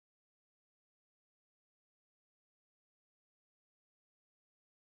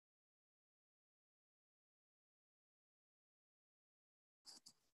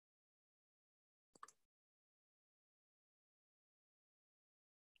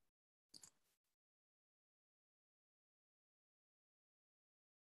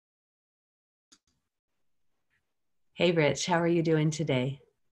Hey, Rich, how are you doing today?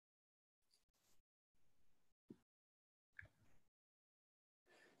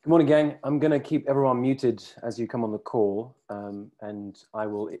 Good morning, gang. I'm going to keep everyone muted as you come on the call, and I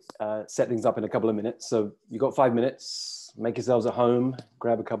will set things up in a couple of minutes. So you got 5 minutes. Make yourselves at home,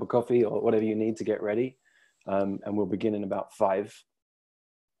 grab a cup of coffee or whatever you need to get ready, and we'll begin in about 5.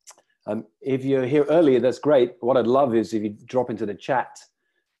 If you're here earlier, that's great. What I'd love is if you drop into the chat,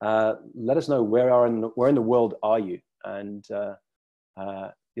 let us know where in the world are you, and yeah,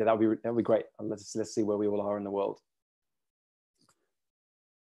 that would be great. Let's see where we all are in the world.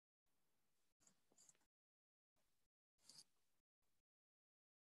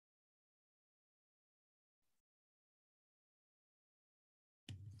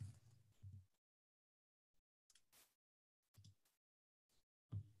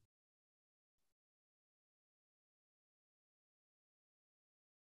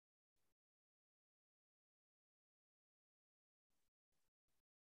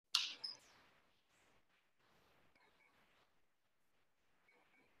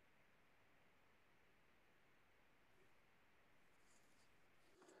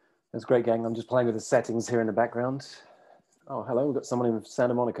 That's great, gang. I'm just playing with the settings here in the background. Oh, hello. We've got someone in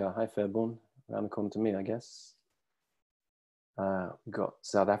Santa Monica. Hi, Fairborn. Around the corner to me, I guess. We've got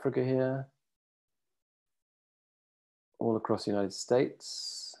South Africa here. All across the United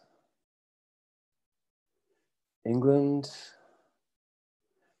States. England.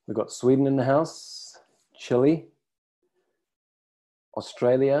 We've got Sweden in the house. Chile.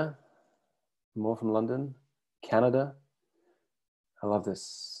 Australia. More from London. Canada. I love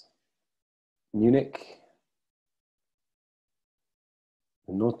this. Munich.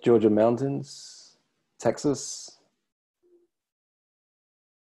 The North Georgia Mountains. Texas.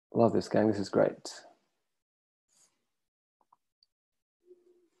 Love this, gang. This is great.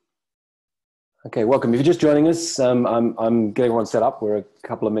 Okay, welcome. If you're just joining us, I'm getting everyone set up. We're a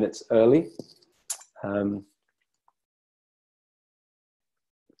couple of minutes early.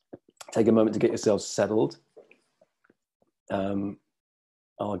 Take a moment to get yourselves settled.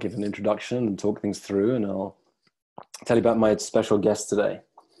 I'll give an introduction and talk things through, and I'll tell you about my special guest today.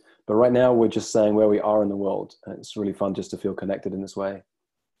 But right now, we're just saying where we are in the world. It's really fun just to feel connected in this way.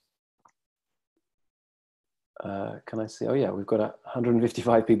 Can I see? Oh yeah, we've got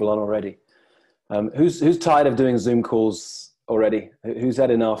 155 people on already. Who's tired of doing Zoom calls already? Who's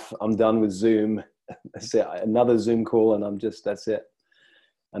had enough? I'm done with Zoom. That's it. Another Zoom call, and that's it.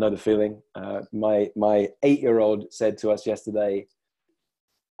 I know the feeling. My 8-year-old said to us yesterday,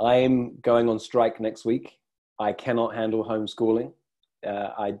 I'm going on strike next week. I cannot handle homeschooling.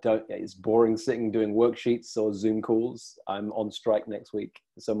 It's boring sitting doing worksheets or Zoom calls. I'm on strike next week.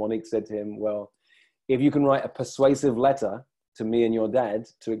 So Monique said to him, well, if you can write a persuasive letter to me and your dad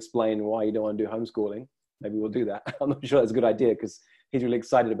to explain why you don't want to do homeschooling, maybe we'll do that. I'm not sure that's a good idea because he's really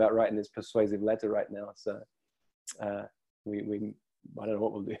excited about writing this persuasive letter right now. So I don't know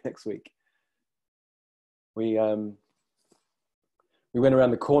what we'll do next week. We went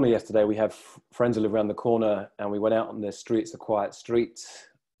around the corner yesterday. We have friends who live around the corner, and we went out on their street. It's a quiet street.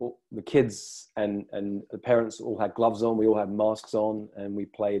 The kids and the parents all had gloves on. We all had masks on, and we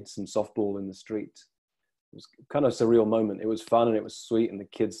played some softball in the street. It was kind of a surreal moment. It was fun and it was sweet, and the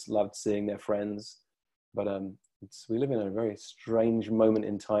kids loved seeing their friends. But we live in a very strange moment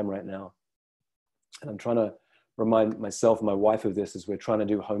in time right now. And I'm trying to remind myself and my wife of this as we're trying to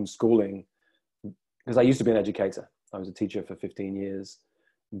do homeschooling, because I used to be an educator. I was a teacher for 15 years,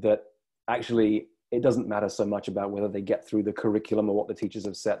 that actually it doesn't matter so much about whether they get through the curriculum or what the teachers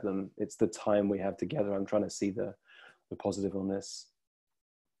have set them. It's the time we have together. I'm trying to see the positive on this.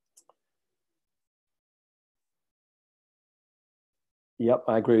 Yep,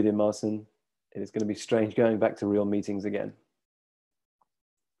 I agree with you, Marcin. It is going to be strange going back to real meetings again.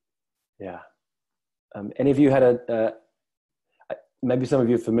 Yeah. Any of you had maybe some of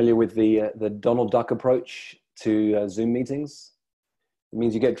you are familiar with the Donald Duck approach to Zoom meetings. It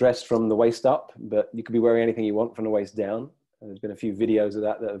means you get dressed from the waist up, but you could be wearing anything you want from the waist down. And there's been a few videos of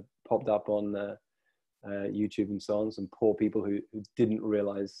that have popped up on YouTube and so on. Some poor people who didn't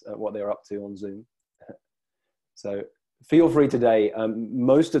realize what they were up to on Zoom. So feel free today.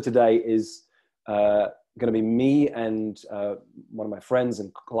 Most of today is going to be me and one of my friends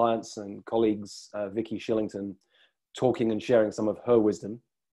and clients and colleagues, Vicki Shillington, talking and sharing some of her wisdom.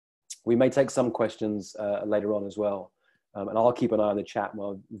 We may take some questions later on as well. And I'll keep an eye on the chat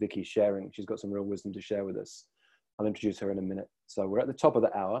while Vicki's sharing. She's got some real wisdom to share with us. I'll introduce her in a minute. So we're at the top of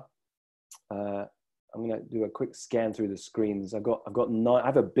the hour. I'm going to do a quick scan through the screens. I've got 9. I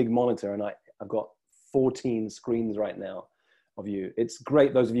have a big monitor, and I've got 14 screens right now of you. It's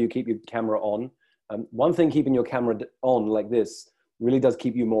great. Those of you who keep your camera on. One thing, keeping your camera on like this really does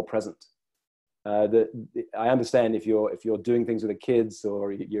keep you more present. I understand if you're doing things with the kids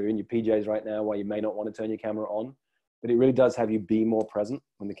or you're in your PJs right now why you may not want to turn your camera on, but it really does have you be more present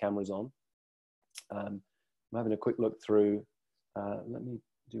when the camera's on. I'm having a quick look through. Let me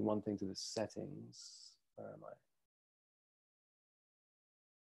do one thing to the settings. Where am I?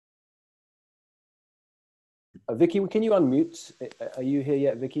 Vicki, can you unmute? Are you here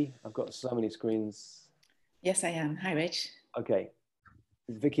yet, Vicki? I've got so many screens. Yes, I am. Hi, Rich. Okay.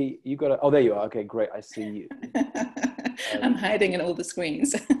 Vicki, you got to, oh, there you are. Okay, great. I see you. I'm hiding in all the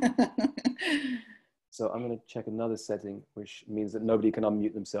screens. So I'm going to check another setting, which means that nobody can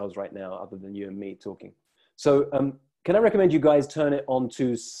unmute themselves right now other than you and me talking. So can I recommend you guys turn it on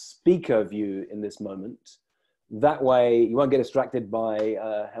to speaker view in this moment? That way you won't get distracted by,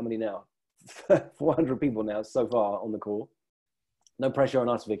 how many now? 400 people now so far on the call. No pressure on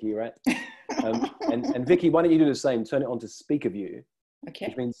us, Vicki, right? And Vicki, why don't you do the same? Turn it on to speaker view. Okay.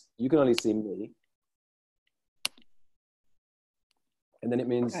 Which means you can only see me. And then it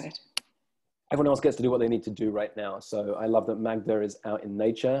means everyone else gets to do what they need to do right now. So I love that Magda is out in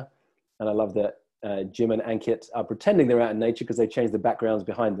nature. And I love that Jim and Ankit are pretending they're out in nature because they changed the backgrounds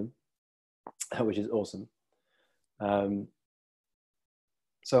behind them, which is awesome.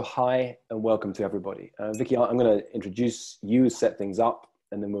 So hi and welcome to everybody. Vicki, I'm going to introduce you, set things up,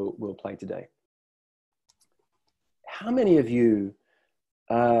 and then we'll play today. How many of you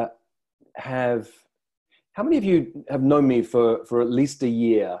have known me for at least a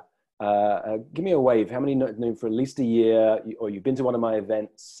year? Give me a wave. How many know me for at least a year, or you've been to one of my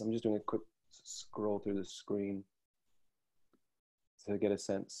events? I'm just doing a quick scroll through the screen to get a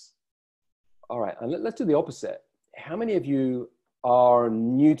sense. All right, and let's do the opposite. How many of you are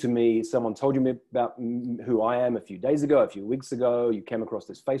new to me? Someone told you about who I am a few days ago, a few weeks ago. You came across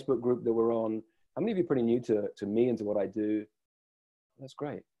this Facebook group that we're on. How many of you are pretty new to me and to what I do? That's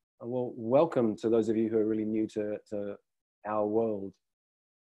great. Well, welcome to those of you who are really new to our world.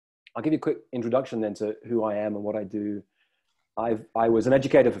 I'll give you a quick introduction then to who I am and what I do. I was an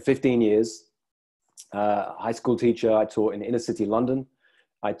educator for 15 years, high school teacher. I taught in inner city London.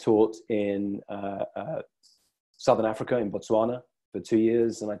 I taught in Southern Africa, in Botswana for 2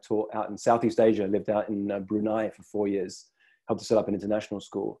 years. And I taught out in Southeast Asia, lived out in Brunei for 4 years, helped to set up an international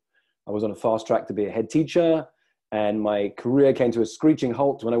school. I was on a fast track to be a head teacher. And my career came to a screeching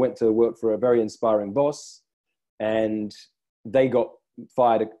halt when I went to work for a very inspiring boss. And they got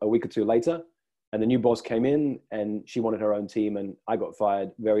fired a week or two later. And the new boss came in and she wanted her own team. And I got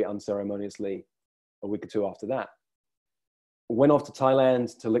fired very unceremoniously a week or two after that. Went off to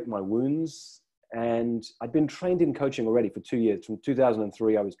Thailand to lick my wounds. And I'd been trained in coaching already for 2 years. From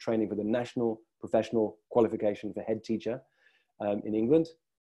 2003, I was training for the National Professional Qualification for Head Teacher in England.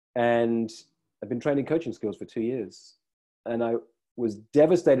 And I've been training coaching skills for 2 years. And I was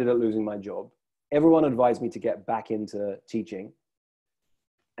devastated at losing my job. Everyone advised me to get back into teaching.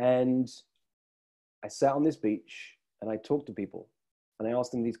 And I sat on this beach and I talked to people and I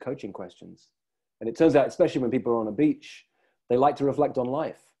asked them these coaching questions. And it turns out, especially when people are on a beach, they like to reflect on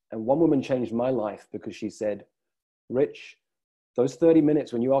life. And one woman changed my life because she said, Rich, those 30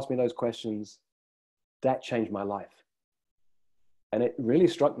 minutes when you asked me those questions, that changed my life. And it really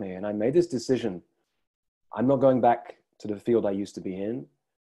struck me. And I made this decision. I'm not going back to the field I used to be in.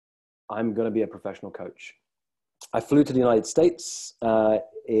 I'm going to be a professional coach. I flew to the United States.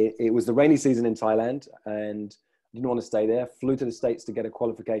 It was the rainy season in Thailand and I didn't want to stay there. Flew to the States to get a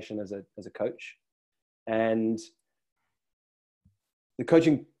qualification as a coach. And the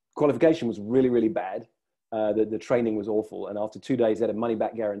coaching qualification was really, really bad. The training was awful. And after 2 days, they had a money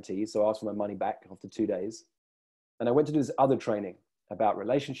back guarantee. So I asked for my money back after 2 days. And I went to do this other training about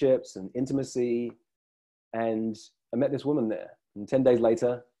relationships and intimacy. And I met this woman there. And 10 days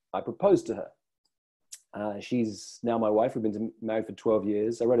later, I proposed to her. She's now my wife. We've been married for 12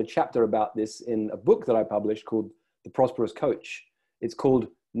 years. I wrote a chapter about this in a book that I published called The Prosperous Coach. It's called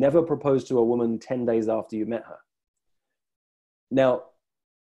Never Propose to a Woman 10 Days After You Met Her. Now,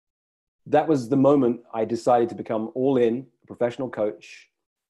 that was the moment I decided to become all in, a professional coach.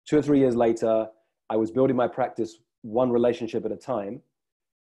 2 or 3 years later, I was building my practice one relationship at a time.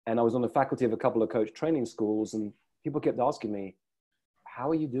 And I was on the faculty of a couple of coach training schools and people kept asking me, how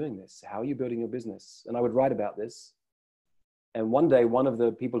are you doing this? How are you building your business? And I would write about this. And one day, one of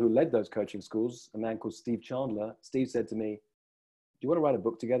the people who led those coaching schools, a man called Steve Chandler, Steve said to me, do you want to write a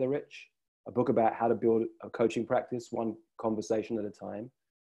book together, Rich? A book about how to build a coaching practice, one conversation at a time,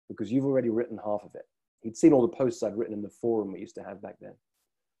 because you've already written half of it. He'd seen all the posts I'd written in the forum we used to have back then.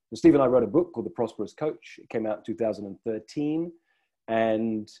 So Steve and I wrote a book called The Prosperous Coach. It came out in 2013.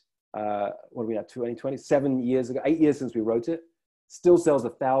 And what are we at, 2020? 7 years ago, 8 years since we wrote it, still sells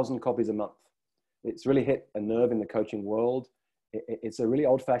 1,000 copies a month. It's really hit a nerve in the coaching world. It's a really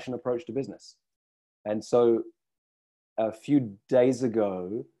old-fashioned approach to business. And so a few days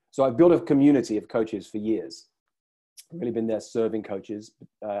ago, so I've built a community of coaches for years. I've really been there serving coaches.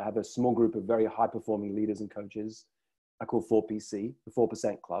 I have a small group of very high-performing leaders and coaches I call 4PC, the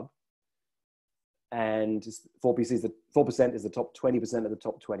 4% Club. And 4% is the top 20% of the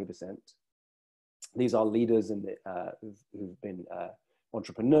top 20%. These are leaders who've been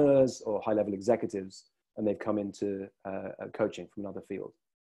entrepreneurs or high-level executives, and they've come into coaching from another field.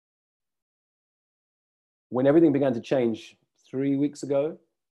 When everything began to change 3 weeks ago,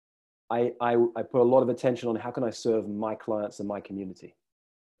 I put a lot of attention on how can I serve my clients and my community.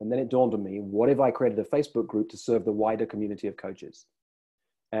 And then it dawned on me, what if I created a Facebook group to serve the wider community of coaches?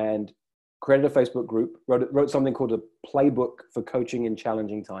 And created a Facebook group, wrote something called a playbook for coaching in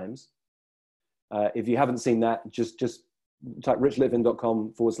challenging times. If you haven't seen that, just type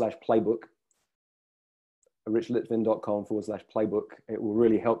richlitvin.com/playbook. richlitvin.com/playbook. It will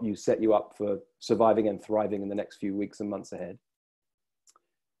really help you set you up for surviving and thriving in the next few weeks and months ahead.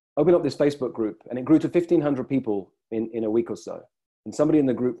 Open up this Facebook group, and it grew to 1,500 people in a week or so. And somebody in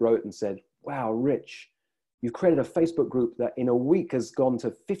the group wrote and said, wow, Rich, you've created a Facebook group that in a week has gone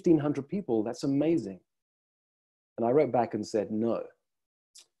to 1,500 people. That's amazing. And I wrote back and said, no,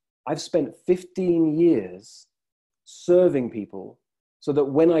 I've spent 15 years serving people so that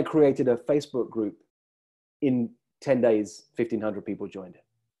when I created a Facebook group, in 10 days, 1,500 people joined it.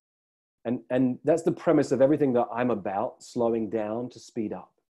 And that's the premise of everything that I'm about, slowing down to speed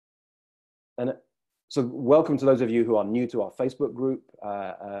up. And so welcome to those of you who are new to our Facebook group.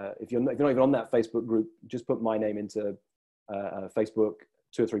 If you're not even on that Facebook group, just put my name into Facebook,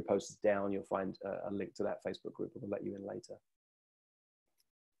 2 or 3 posts down, you'll find a link to that Facebook group. We'll let you in later.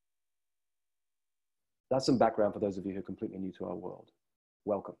 That's some background for those of you who are completely new to our world.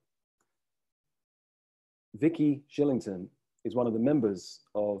 Welcome. Vicki Shillington is one of the members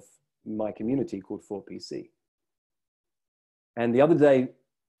of my community called 4PC. And the other day,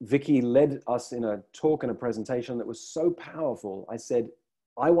 Vicki led us in a talk and a presentation that was so powerful. I said,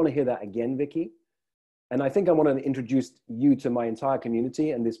 I want to hear that again, Vicki. And I think I want to introduce you to my entire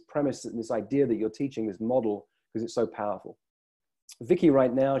community and this premise and this idea that you're teaching, this model, because it's so powerful. Vicki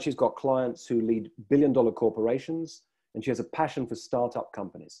right now, she's got clients who lead billion-dollar corporations, and she has a passion for startup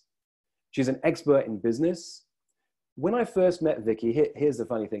companies. She's an expert in business. When I first met Vicki, here's the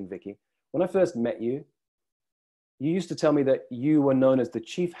funny thing, Vicki. When I first met you, you used to tell me that you were known as the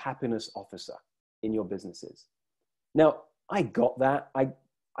chief happiness officer in your businesses. Now, I got that. I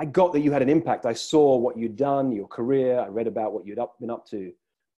got that you had an impact. I saw what you'd done, your career. I read about what you'd been up to.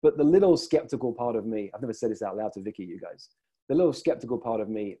 But the little skeptical part of me, I've never said this out loud to Vicki, you guys. The little skeptical part of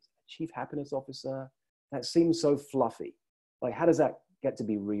me, chief happiness officer, that seems so fluffy. Like, how does that get to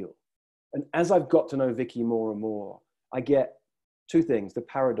be real? And as I've got to know Vicki more and more, I get 2 things. The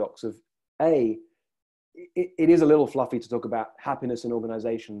paradox of A, it is a little fluffy to talk about happiness in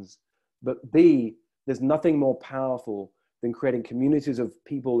organizations, but B, there's nothing more powerful than creating communities of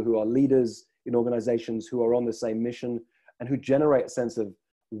people who are leaders in organizations who are on the same mission and who generate a sense of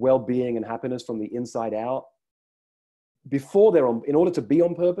well-being and happiness from the inside out before they're on, in order to be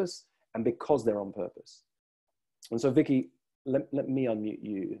on purpose and because they're on purpose. And so Vicki, let me unmute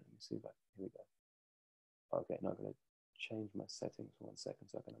you. Let me see if here we go. Okay, now I'm going to change my settings for 1 second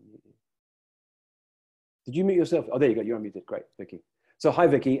so I can unmute you. Did you mute yourself? Oh, there you go. You're unmuted. Great, Vicki. So hi,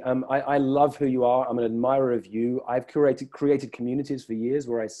 Vicki. I love who you are. I'm an admirer of you. I've created communities for years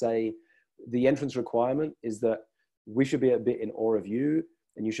where I say the entrance requirement is that we should be a bit in awe of you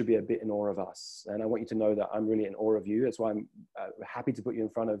and you should be a bit in awe of us. And I want you to know that I'm really in awe of you. That's why I'm happy to put you in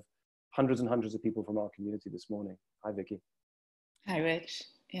front of hundreds and hundreds of people from our community this morning. Hi, Vicki. Hi, Rich.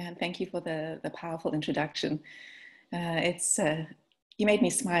 Yeah, and thank you for the powerful introduction. You made me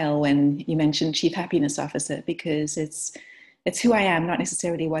smile when you mentioned Chief Happiness Officer, because it's who I am, not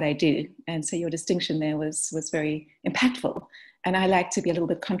necessarily what I do. And so your distinction there was very impactful. And I like to be a little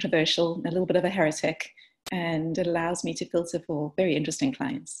bit controversial, a little bit of a heretic, and it allows me to filter for very interesting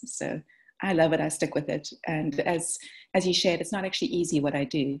clients. So I love it. I stick with it. And as you shared, it's not actually easy what I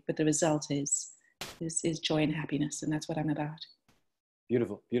do, but the result is joy and happiness. And that's what I'm about.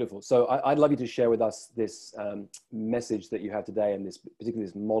 Beautiful, beautiful. So I'd love you to share with us this message that you have today, and particularly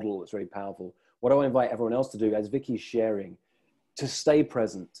this model that's very powerful. What I want to invite everyone else to do, as Vicki's sharing, to stay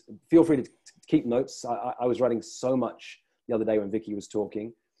present. Feel free to keep notes. I was writing so much the other day when Vicki was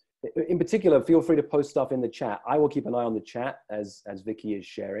talking. In particular, feel free to post stuff in the chat. I will keep an eye on the chat as Vicki is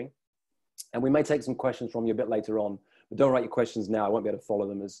sharing. And we may take some questions from you a bit later on, but don't write your questions now. I won't be able to follow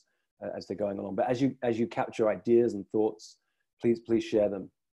them as as they're going along. But as you capture ideas and thoughts, please share them.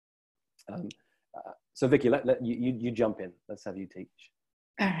 So Vicki, let you jump in. Let's have you teach.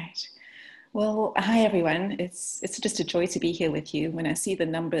 All right. Well, hi everyone. It's just a joy to be here with you. When I see the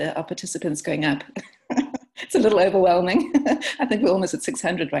number of participants going up, it's a little overwhelming. I think we're almost at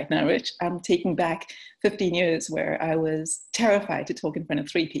 600 right now, Rich. I'm taking back 15 years where I was terrified to talk in front of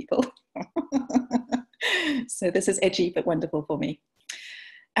 3 people. So this is edgy but wonderful for me.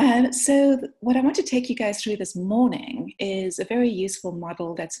 So what I want to take you guys through this morning is a very useful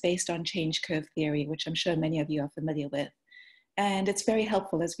model that's based on change curve theory, which I'm sure many of you are familiar with. And it's very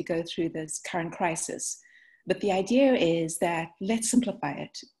helpful as we go through this current crisis. But the idea is that let's simplify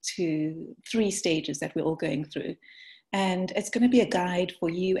it to 3 stages that we're all going through. And it's going to be a guide for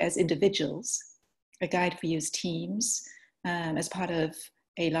you as individuals, a guide for you as teams, as part of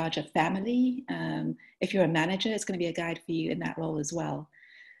a larger family. If you're a manager, it's going to be a guide for you in that role as well.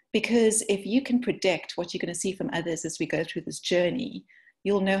 Because if you can predict what you're going to see from others as we go through this journey,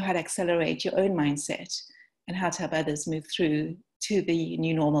 you'll know how to accelerate your own mindset and how to help others move through to the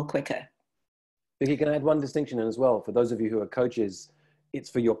new normal quicker. Vicki, can I add one distinction in as well? For those of you who are coaches, it's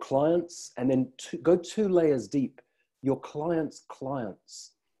for your clients, and then go 2 layers deep. Your clients'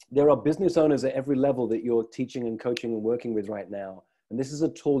 clients. There are business owners at every level that you're teaching and coaching and working with right now. And this is a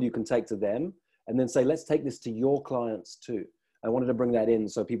tool you can take to them and then say, let's take this to your clients too. I wanted to bring that in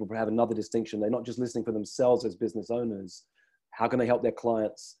so people have another distinction. They're not just listening for themselves as business owners. How can they help their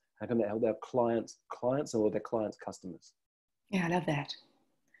clients? How can they help their clients' clients or their clients' customers? Yeah, I love that.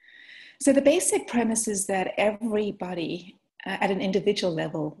 So the basic premise is that everybody at an individual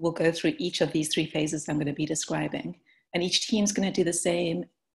level will go through each of these 3 phases I'm going to be describing. And each team's going to do the same.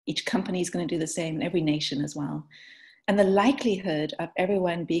 Each company is going to do the same, and every nation as well. And the likelihood of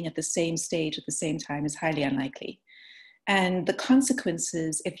everyone being at the same stage at the same time is highly unlikely. And the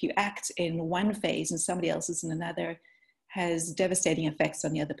consequences, if you act in one phase and somebody else is in another, has devastating effects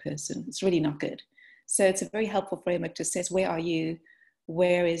on the other person. It's really not good. So it's a very helpful framework to assess, where are you?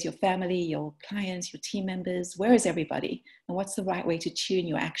 Where is your family, your clients, your team members? Where is everybody? And what's the right way to tune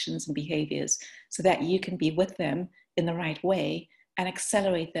your actions and behaviors so that you can be with them in the right way and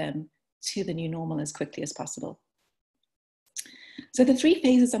accelerate them to the new normal as quickly as possible. So the 3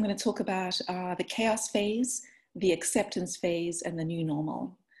 phases I'm going to talk about are the chaos phase, the acceptance phase, and the new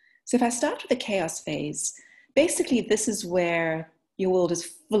normal. So if I start with the chaos phase, basically this is where your world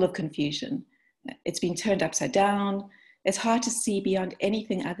is full of confusion. It's been turned upside down. It's hard to see beyond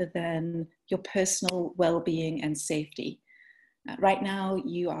anything other than your personal well-being and safety. Right now,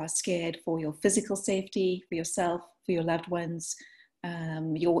 you are scared for your physical safety, for yourself, for your loved ones,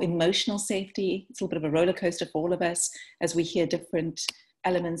 your emotional safety. It's a little bit of a roller coaster for all of us as we hear different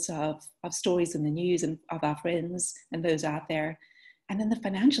elements of stories in the news and of our friends and those out there. And then the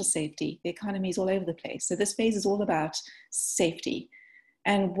financial safety, the economy is all over the place. So this phase is all about safety.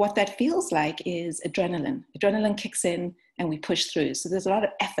 And what that feels like is adrenaline. Adrenaline kicks in and we push through. So there's a lot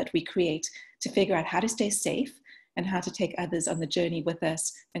of effort we create to figure out how to stay safe and how to take others on the journey with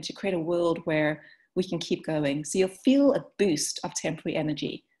us and to create a world where we can keep going. So you'll feel a boost of temporary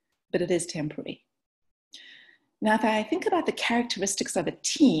energy, but it is temporary. Now, if I think about the characteristics of a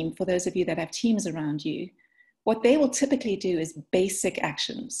team, for those of you that have teams around you, what they will typically do is basic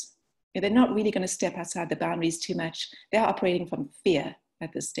actions. They're not really going to step outside the boundaries too much. They're operating from fear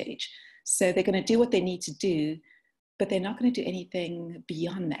at this stage. So they're going to do what they need to do, but they're not going to do anything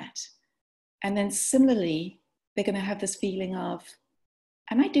beyond that. And then similarly, they're going to have this feeling of,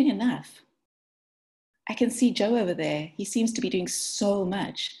 am I doing enough? I can see Joe over there. He seems to be doing so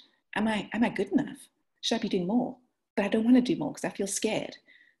much. Am I good enough? Should I be doing more? But I don't want to do more because I feel scared.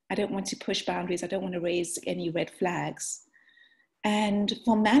 I don't want to push boundaries. I don't want to raise any red flags. And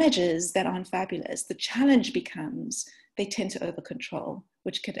for managers that aren't fabulous, the challenge becomes they tend to over control,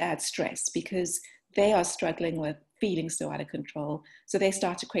 which could add stress because they are struggling with feeling so out of control. So they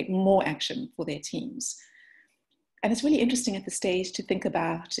start to create more action for their teams. And it's really interesting at this stage to think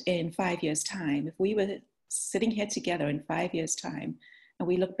about in 5 years' time, if we were sitting here together in 5 years' time and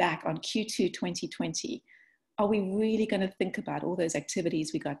we look back on Q2 2020, are we really going to think about all those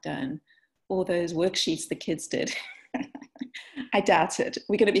activities we got done, all those worksheets the kids did? I doubt it.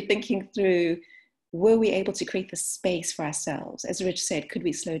 We're going to be thinking through, were we able to create the space for ourselves? As Rich said, could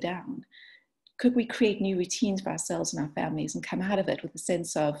we slow down? Could we create new routines for ourselves and our families and come out of it with a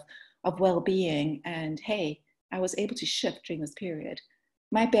sense of well-being and, hey, I was able to shift during this period?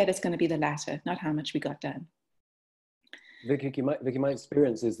 My bet is going to be the latter, not how much we got done. Vicki, my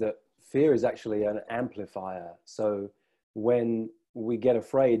experience is that fear is actually an amplifier. So when we get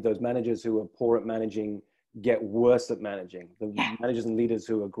afraid, those managers who are poor at managing get worse at managing. The Yeah. managers and leaders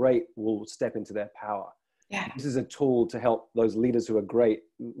who are great will step into their power. Yeah. This is a tool to help those leaders who are great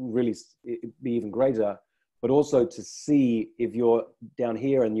really be even greater, but also to see if you're down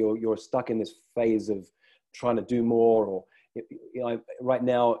here and you're stuck in this phase of trying to do more, or right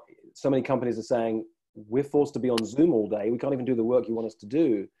now, so many companies are saying, we're forced to be on Zoom all day. We can't even do the work you want us to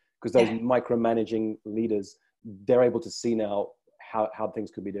do, because those micromanaging leaders, they're able to see now how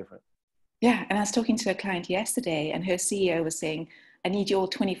things could be different. Yeah, and I was talking to a client yesterday, and her CEO was saying, I need you all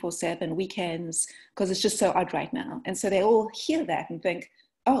 24/7 weekends, because it's just so odd right now. And so they all hear that and think,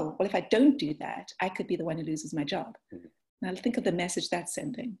 oh, well, if I don't do that, I could be the one who loses my job. Mm-hmm. Now think of the message that's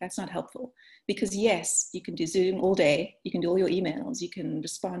sending. That's not helpful, because yes, you can do Zoom all day, you can do all your emails, you can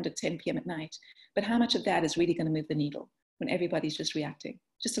respond at 10 p.m. at night, but how much of that is really going to move the needle when everybody's just reacting?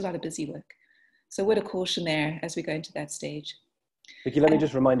 Just a lot of busy work. So word of caution there as we go into that stage. Vicki, let me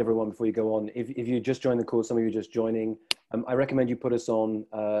just remind everyone before you go on, if you just joined the call, some of you just joining, I recommend you put us on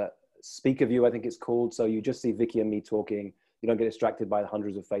speaker view, I think it's called, so you just see Vicki and me talking. You don't get distracted by the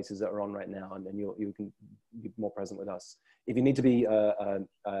hundreds of faces that are on right now, and then you can be more present with us. If you need to be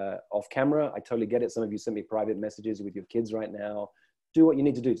off camera, I totally get it. Some of you sent me private messages with your kids right now. Do what you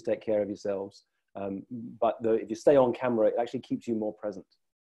need to do to take care of yourselves. But if you stay on camera, it actually keeps you more present.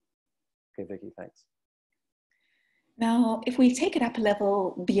 Okay, Vicki, thanks. Now, if we take it up a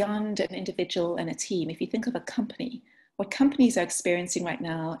level beyond an individual and a team, if you think of a company, what companies are experiencing right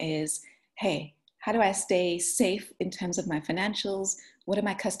now is, hey, how do I stay safe in terms of my financials? What do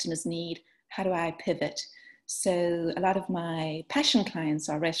my customers need? How do I pivot? So a lot of my passion clients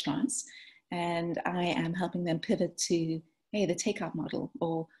are restaurants, and I am helping them pivot to, hey, the takeout model,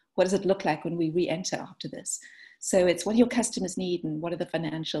 or what does it look like when we re-enter after this? So it's what do your customers need and what are the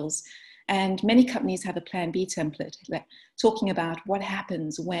financials? And many companies have a plan B template, like talking about what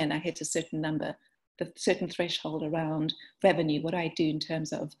happens when I hit a certain number, the certain threshold around revenue. What do I do in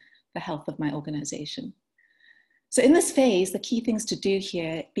terms of the health of my organization? So in this phase, the key things to do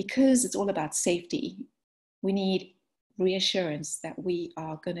here, because it's all about safety, we need reassurance that we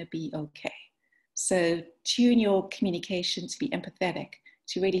are going to be okay. So tune your communication to be empathetic,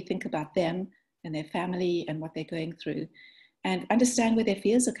 to really think about them and their family and what they're going through, and understand where their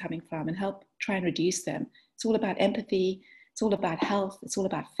fears are coming from and help try and reduce them. It's all about empathy. It's all about health. It's all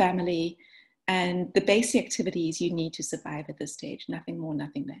about family and the basic activities you need to survive at this stage. Nothing more,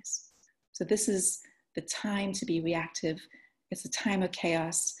 nothing less. So this is the time to be reactive. It's a time of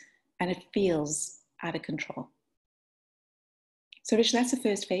chaos, and it feels out of control. So Rich, that's the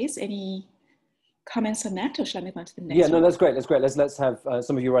first phase. Any comments on that, or shall I move on to the next one? Yeah, no, that's great. That's great. Let's have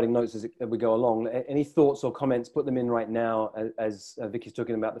some of you writing notes as we go along. Any thoughts or comments, put them in right now as Vicki's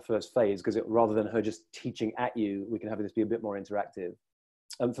talking about the first phase, because rather than her just teaching at you, we can have this be a bit more interactive.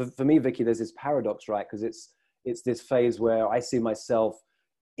 For me, Vicki, there's this paradox, right? Because it's this phase where I see myself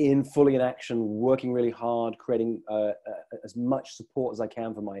fully in action, working really hard, creating as much support as I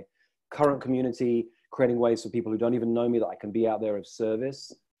can for my current community, creating ways for people who don't even know me that I can be out there of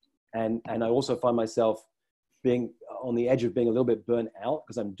service. And I also find myself being on the edge of being a little bit burnt out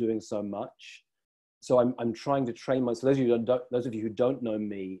because I'm doing so much. So I'm trying to train myself. Those of you who don't know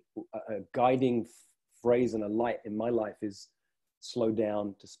me, a guiding phrase and a light in my life is slow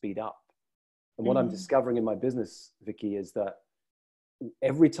down to speed up. And what I'm discovering in my business, Vicki, is that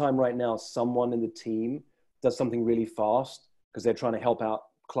every time right now someone in the team does something really fast because they're trying to help out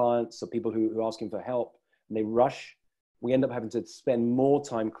clients or people who are asking for help, and they rush, we end up having to spend more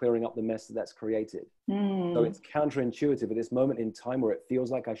time clearing up the mess that's created. So it's counterintuitive at this moment in time where it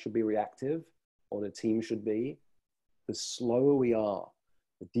feels like I should be reactive, or the team should be. The slower we are,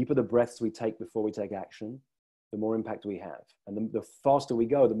 the deeper the breaths we take before we take action, the more impact we have. And the faster we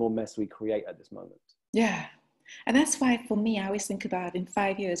go, the more mess we create at this moment. Yeah. And that's why for me, I always think about in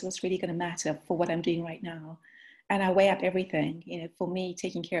 5 years, what's really going to matter for what I'm doing right now. And I weigh up everything, for me,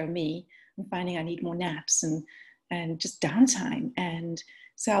 taking care of me, I'm finding I need more naps and just downtime. And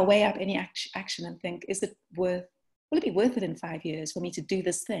so I'll weigh up any action and think, will it be worth it in 5 years for me to do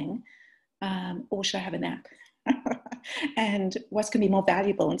this thing? Or should I have a nap? And what's going to be more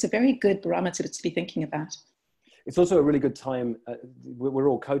valuable? And it's a very good barometer to be thinking about. It's also a really good time. We're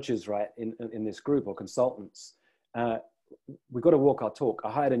all coaches, right? In this group, or consultants. We've got to walk our talk.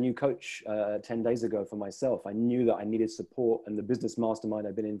 I hired a new coach 10 days ago for myself. I knew that I needed support, and the business mastermind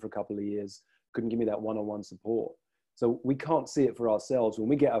I've been in for a couple of years couldn't give me that one-on-one support. So we can't see it for ourselves. When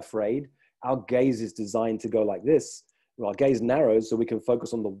we get afraid, our gaze is designed to go like this. Well, our gaze narrows so we can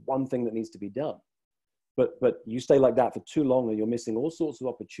focus on the one thing that needs to be done. But you stay like that for too long, and you're missing all sorts of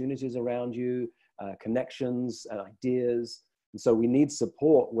opportunities around you, connections and ideas. And so we need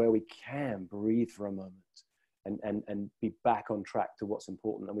support where we can breathe for a moment and be back on track to what's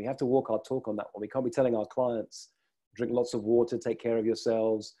important. And we have to walk our talk on that one. We can't be telling our clients, drink lots of water, take care of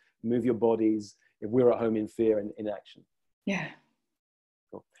yourselves, move your bodies, if we're at home in fear and inaction. Yeah.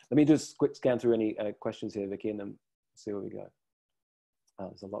 Cool. Let me just quick scan through any questions here, Vicki, and then see where we go.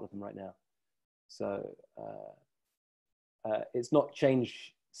 There's a lot of them right now. So it's not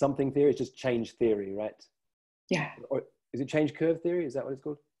change something theory, it's just change theory, right? Yeah. Or is it change curve theory? Is that what it's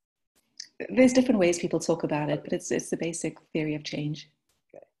called? There's different ways people talk about it, but it's the basic theory of change.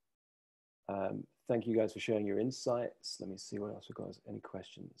 Okay. Thank you guys for sharing your insights. Let me see what else we've got. Any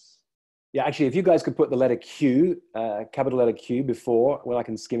questions? Yeah, actually, if you guys could put the letter Q, capital letter Q before, well, I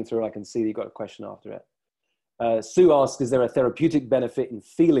can skim through and I can see that you've got a question after it. Sue asks, is there a therapeutic benefit in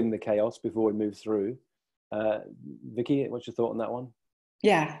feeling the chaos before we move through? Vicki, what's your thought on that one?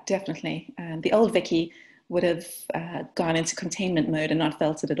 Yeah, definitely. The old Vicki would have gone into containment mode and not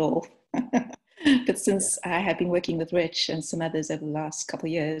felt it at all. But since I have been working with Rich and some others over the last couple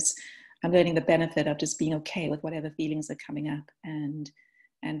of years, I'm learning the benefit of just being okay with whatever feelings are coming up and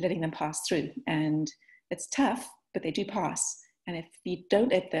letting them pass through. And it's tough, but they do pass. And if you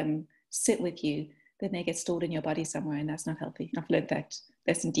don't let them sit with you, then they get stored in your body somewhere, and that's not healthy. I've learned that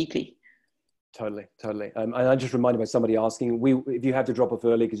lesson deeply. Totally, totally. And I just reminded by somebody asking, if you have to drop off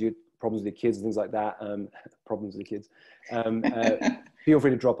early because you have problems with your kids and things like that, problems with the kids, feel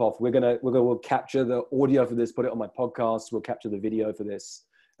free to drop off. We'll capture the audio for this, put it on my podcast. We'll capture the video for this,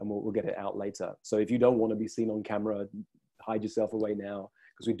 and we'll get it out later. So if you don't want to be seen on camera, hide yourself away now,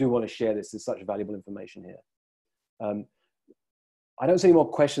 because we do want to share this. There's such valuable information here. I don't see any more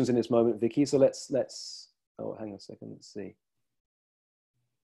questions in this moment, Vicki. So let's. Oh, hang on a second. Let's see.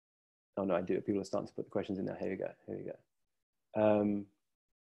 Oh no, I do. People are starting to put the questions in now. Here we go. Here we go.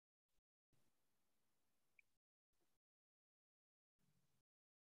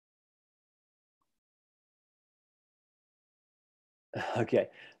 Okay,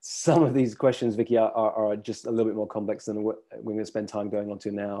 some of these questions, Vicki, are just a little bit more complex than what we're going to spend time going on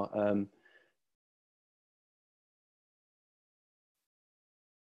to now.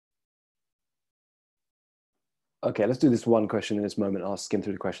 Okay, let's do this one question in this moment. I'll skim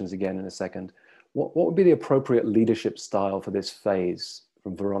through the questions again in a second. What would be the appropriate leadership style for this phase?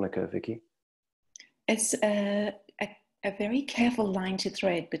 From Veronica, Vicki. It's a very careful line to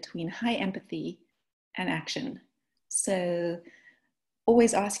thread between high empathy and action. So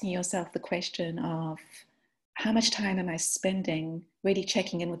always asking yourself the question of how much time am I spending really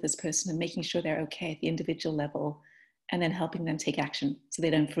checking in with this person and making sure they're okay at the individual level, and then helping them take action so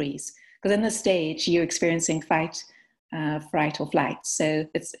they don't freeze. Because in this stage, you're experiencing fight, fright, or flight. So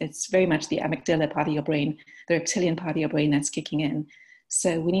it's very much the amygdala part of your brain, the reptilian part of your brain that's kicking in.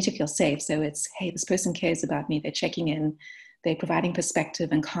 So we need to feel safe. So it's, hey, this person cares about me. They're checking in. They're providing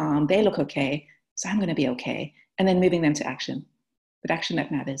perspective and calm. They look okay. So I'm going to be okay. And then moving them to action. But action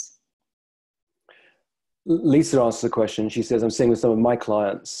that matters. Lisa asks a question. She says, I'm seeing with some of my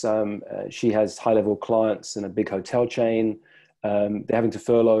clients, she has high-level clients in a big hotel chain. They're having to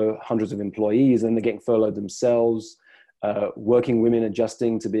furlough hundreds of employees, and they're getting furloughed themselves. Working women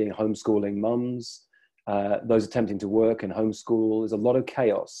adjusting to being homeschooling mums. Those attempting to work and homeschool. There's a lot of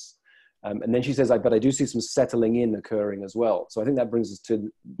chaos. And then she says, but I do see some settling in occurring as well. So I think that brings us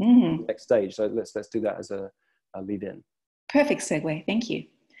to the next stage. So let's do that as a lead in. Perfect segue. Thank you.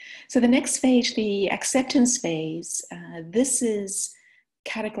 So the next phase, the acceptance phase, this is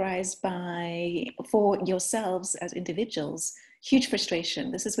categorized by, for yourselves as individuals, huge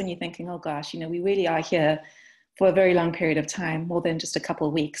frustration. This is when you're thinking, oh gosh, we really are here for a very long period of time, more than just a couple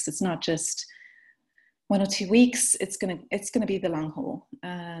of weeks. It's not just 1 or 2 weeks, it's gonna be the long haul.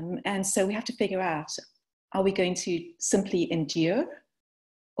 And so we have to figure out, are we going to simply endure,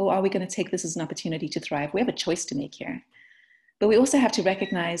 or are we going to take this as an opportunity to thrive? We have a choice to make here. But we also have to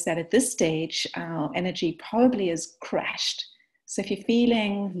recognize that at this stage, our energy probably has crashed. So if you're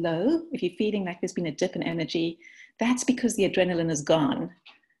feeling low, if you're feeling like there's been a dip in energy, that's because the adrenaline is gone.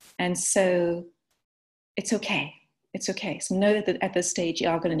 And so it's okay. It's okay. So know that at this stage, you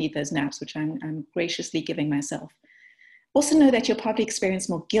are going to need those naps, which I'm graciously giving myself. Also know that you'll probably experience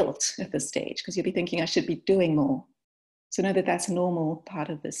more guilt at this stage, because you'll be thinking, I should be doing more. So know that that's a normal part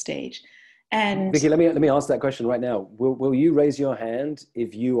of this stage. And Vicki, let me ask that question right now. Will you raise your hand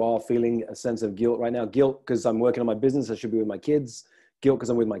if you are feeling a sense of guilt right now? Guilt because I'm working on my business, I should be with my kids. Guilt because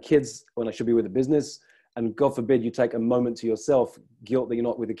I'm with my kids when I should be with the business. And God forbid you take a moment to yourself, guilt that you're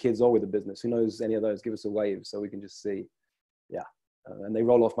not with the kids or with the business. Who knows any of those? Give us a wave so we can just see. Yeah. And they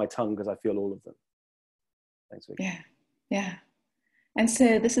roll off my tongue because I feel all of them. Thanks, Vicki. Yeah. And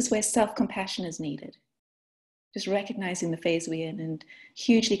so this is where self-compassion is needed. just recognizing the phase we're in, and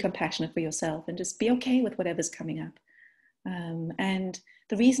hugely compassionate for yourself, and just be okay with whatever's coming up. And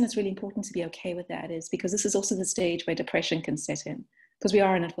the reason it's really important to be okay with that is because this is also the stage where depression can set in, because we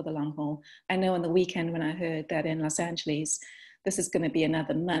are in it for the long haul. I know on the weekend when I heard that in Los Angeles, this is going to be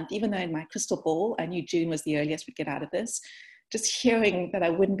another month, even though in my crystal ball, I knew June was the earliest we'd get out of this, just hearing that I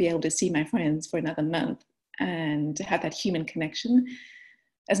wouldn't be able to see my friends for another month and have that human connection.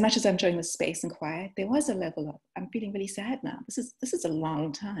 As much as I'm enjoying the space and quiet, there was a level of, I'm feeling really sad now. This is a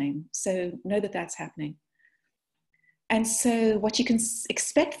long time. So know that that's happening. And so what you can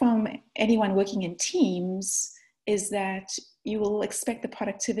expect from anyone working in teams is that you will expect the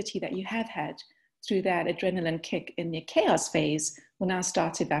productivity that you have had through that adrenaline kick in the chaos phase will now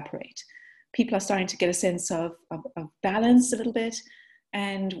start to evaporate. People are starting to get a sense of balance a little bit,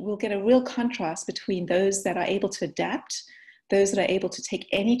 and we'll get a real contrast between those that are able to adapt, those that are able to take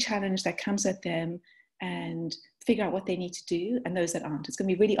any challenge that comes at them and figure out what they need to do, and those that aren't. It's going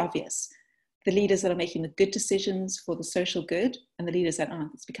to be really obvious. The leaders that are making the good decisions for the social good and the leaders that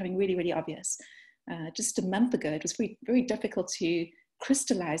aren't. It's becoming really, really obvious. Just a month ago, it was very, very difficult to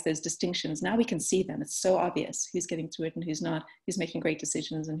crystallize those distinctions. Now we can see them. It's so obvious who's getting through it and who's not, who's making great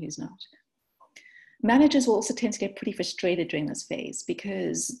decisions and who's not. Managers will also tend to get pretty frustrated during this phase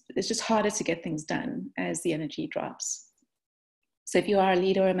because it's just harder to get things done as the energy drops. So if you are a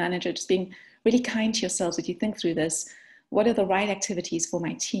leader or a manager, just being really kind to yourselves as you think through this, what are the right activities for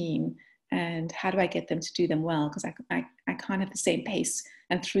my team and how do I get them to do them well? Because I can't have the same pace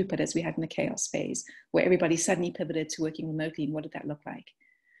and throughput as we had in the chaos phase where everybody suddenly pivoted to working remotely, and what did that look like?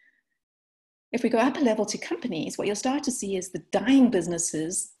 If we go up a level to companies, what you'll start to see is the dying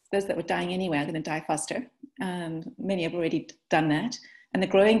businesses, those that were dying anyway are going to die faster. Many have already done that. And the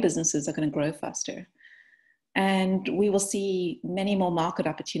growing businesses are going to grow faster. And we will see many more market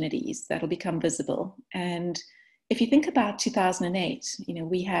opportunities that will become visible. And if you think about 2008,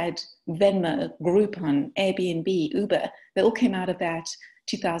 we had Venmo, Groupon, Airbnb, Uber, they all came out of that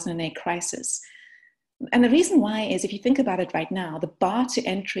 2008 crisis. And the reason why is, if you think about it right now, the bar to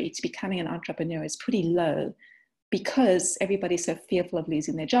entry to becoming an entrepreneur is pretty low because everybody's so fearful of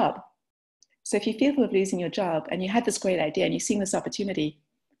losing their job. So if you're fearful of losing your job and you had this great idea and you're seeing this opportunity,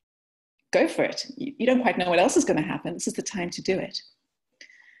 go for it. You don't quite know what else is going to happen. This is the time to do it.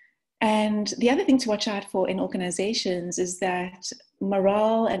 And the other thing to watch out for in organizations is that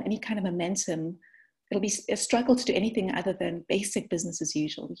morale and any kind of momentum, it'll be a struggle to do anything other than basic business as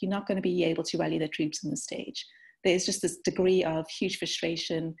usual. You're not going to be able to rally the troops on the stage. There's just this degree of huge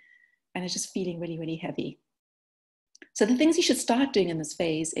frustration and it's just feeling really, really heavy. So the things you should start doing in this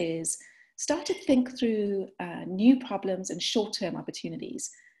phase is start to think through new problems and short-term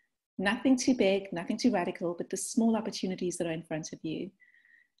opportunities. Nothing too big, nothing too radical, but the small opportunities that are in front of you.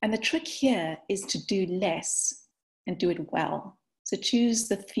 And the trick here is to do less and do it well. So choose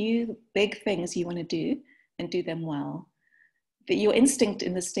the few big things you want to do and do them well. Your instinct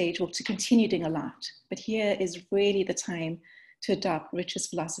in this stage will to continue doing a lot, but here is really the time to adopt Rich's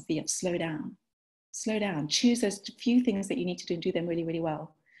philosophy of slow down. Slow down, choose those few things that you need to do and do them really, really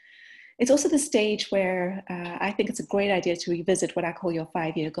well. It's also the stage where I think it's a great idea to revisit what I call your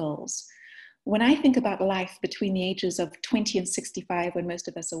 5-year goals. When I think about life between the ages of 20 and 65, when most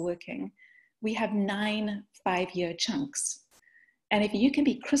of us are working, we have 9 5-year chunks. And if you can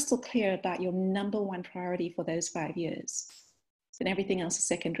be crystal clear about your number one priority for those 5 years, then everything else is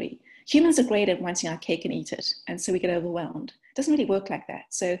secondary. Humans are great at wanting our cake and eat it. And so we get overwhelmed. It doesn't really work like that.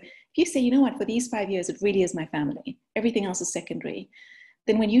 So if you say, you know what, for these 5 years, it really is my family. Everything else is secondary.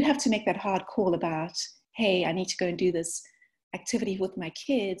 Then when you have to make that hard call about, hey, I need to go and do this activity with my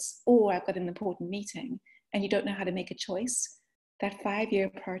kids, or I've got an important meeting, and you don't know how to make a choice, that 5-year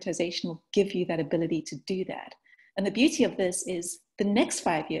prioritization will give you that ability to do that. And the beauty of this is the next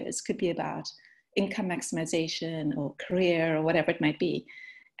 5 years could be about income maximization or career or whatever it might be.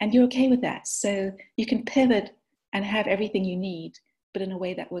 And you're okay with that. So you can pivot and have everything you need, but in a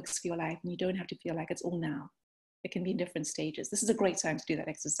way that works for your life. And you don't have to feel like it's all now. It can be in different stages. This is a great time to do that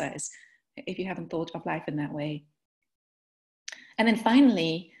exercise if you haven't thought of life in that way. And then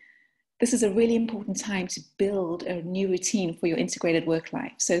finally, this is a really important time to build a new routine for your integrated work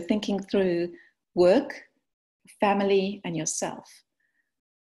life. So thinking through work, family, and yourself.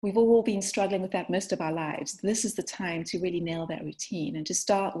 We've all been struggling with that most of our lives. This is the time to really nail that routine and to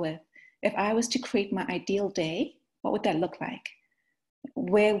start with, if I was to create my ideal day, what would that look like?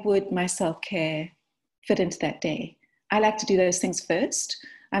 Where would my self-care fit into that day? I like to do those things first.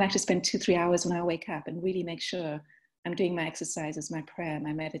 I like to spend 2-3 hours when I wake up and really make sure I'm doing my exercises, my prayer,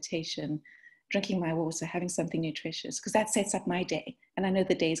 my meditation, drinking my water, having something nutritious, because that sets up my day. And I know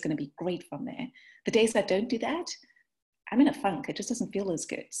the day is going to be great from there. The days that don't do that, I'm in a funk. It just doesn't feel as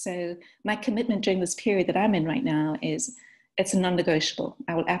good. So my commitment during this period that I'm in right now is it's a non-negotiable.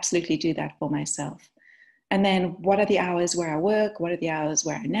 I will absolutely do that for myself. And then what are the hours where I work? What are the hours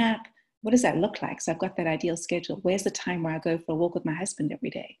where I nap? What does that look like? So I've got that ideal schedule. Where's the time where I go for a walk with my husband every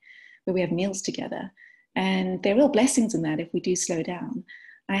day, where we have meals together? And there are real blessings in that if we do slow down.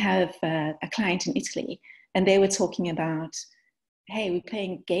 I have a client in Italy, and they were talking about, hey, we're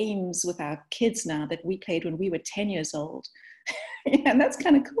playing games with our kids now that we played when we were 10 years old. And that's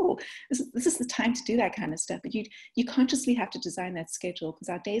kind of cool. This is the time to do that kind of stuff. But you consciously have to design that schedule, because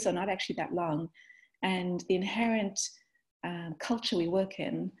our days are not actually that long. And the inherent culture we work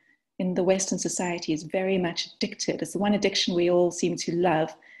in the Western society is very much addicted. It's the one addiction we all seem to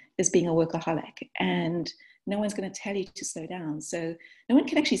love, is being a workaholic. And no one's going to tell you to slow down. So no one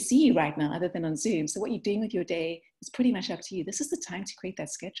can actually see you right now other than on Zoom. So what you're doing with your day is pretty much up to you. This is the time to create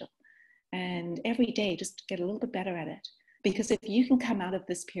that schedule. And every day, just get a little bit better at it. Because if you can come out of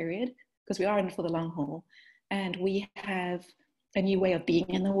this period, because we are in it for the long haul, and we have a new way of being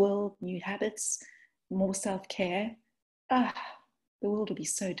in the world, new habits, more self-care, the world will be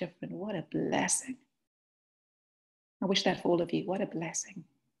so different. What a blessing. I wish that for all of you. What a blessing.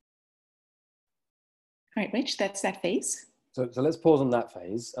 All right, Rich, that's that phase. So let's pause on that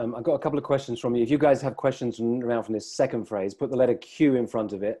phase. I've got a couple of questions from you. If you guys have questions around from this second phrase, put the letter Q in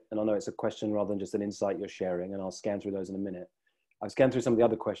front of it. And I know it's a question rather than just an insight you're sharing, and I'll scan through those in a minute. I've scanned through some of the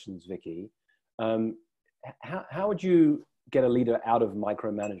other questions, Vicki. How would you get a leader out of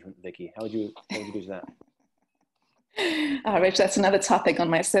micromanagement, Vicki? How would you do that? Oh, Rich, that's another topic on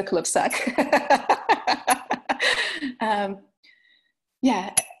my circle of suck.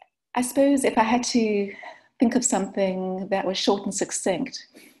 Yeah, I suppose if I had to think of something that was short and succinct,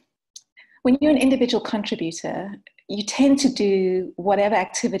 when you're an individual contributor, you tend to do whatever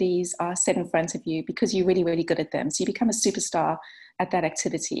activities are set in front of you because you're really, really good at them. So you become a superstar at that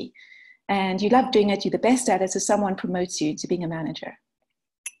activity. And you love doing it, you're the best at it, so someone promotes you to being a manager.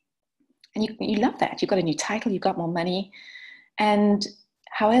 And you love that. You've got a new title, you've got more money. And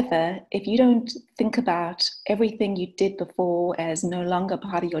however, if you don't think about everything you did before as no longer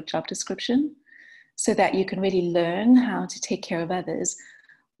part of your job description, so that you can really learn how to take care of others,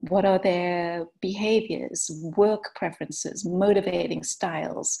 what are their behaviors, work preferences, motivating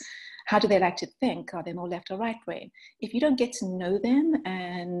styles? How do they like to think? Are they more left or right brain? If you don't get to know them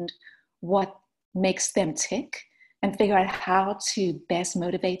and what makes them tick and figure out how to best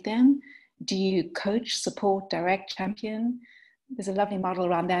motivate them, do you coach, support, direct, champion? There's a lovely model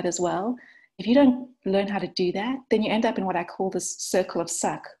around that as well. If you don't learn how to do that, then you end up in what I call this circle of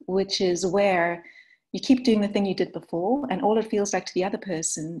suck, which is where you keep doing the thing you did before, and all it feels like to the other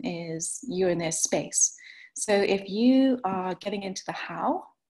person is you're in their space. So if you are getting into the how,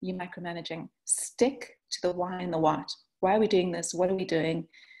 you're micromanaging. Stick to the why and the what. Why are we doing this? What are we doing?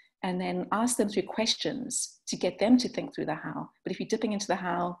 And then ask them through questions to get them to think through the how. But if you're dipping into the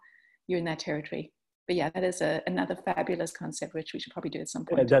how, you're in that territory. But yeah, that is another fabulous concept, which we should probably do at some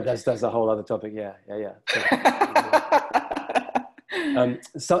point. That's a whole other topic. Yeah.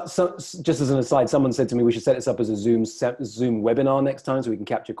 So just as an aside, someone said to me we should set this up as a Zoom webinar next time so we can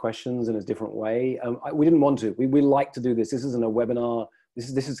capture questions in a different way. We didn't want to. We like to do this. This isn't a webinar.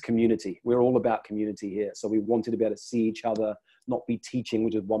 This is community. We're all about community here. So we wanted to be able to see each other, not be teaching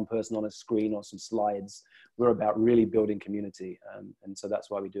with just one person on a screen or some slides. We're about really building community. And so that's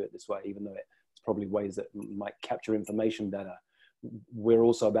why we do it this way, even though it's probably ways that might capture information better. We're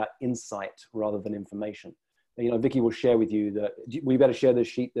also about insight rather than information. You know, Vicki will share with you that we better share the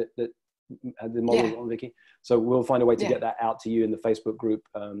sheet that the model on, Vicki. So we'll find a way to get that out to you in the Facebook group,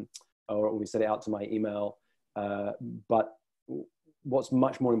 or we set it out to my email. But what's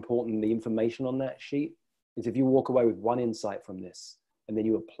much more important than the information on that sheet is if you walk away with one insight from this and then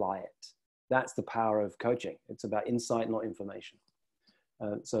you apply it. That's the power of coaching. It's about insight, not information.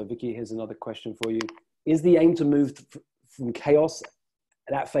 So Vicki, here's another question for you. Is the aim to move from chaos,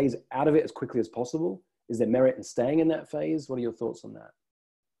 that phase, out of it as quickly as possible? Is there merit in staying in that phase? What are your thoughts on that?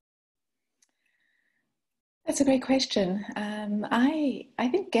 That's a great question. I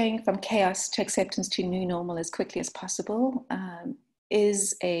think going from chaos to acceptance to new normal as quickly as possible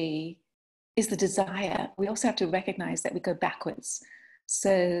is the desire. We also have to recognize that we go backwards.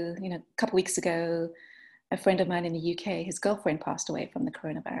 So, you know, a couple of weeks ago, a friend of mine in the UK, his girlfriend passed away from the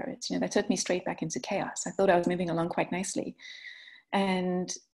coronavirus. You know, that took me straight back into chaos. I thought I was moving along quite nicely.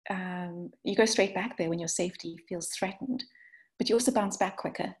 And you go straight back there when your safety feels threatened, but you also bounce back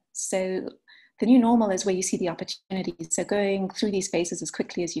quicker. So the new normal is where you see the opportunities. So going through these phases as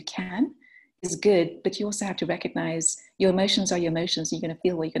quickly as you can is good, but you also have to recognize your emotions are your emotions. You're going to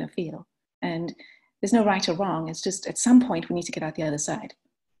feel what you're going to feel. And there's no right or wrong. It's just at some point we need to get out the other side.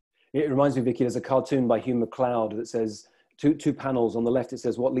 It reminds me, Vicki, there's a cartoon by Hugh MacLeod that says, two panels on the left, it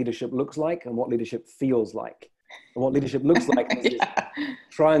says what leadership looks like and what leadership feels like. And what leadership looks like is this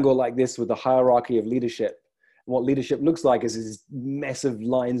triangle like this with the hierarchy of leadership. And what leadership looks like is this mess of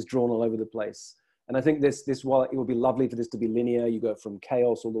lines drawn all over the place. And I think this while it would be lovely for this to be linear, you go from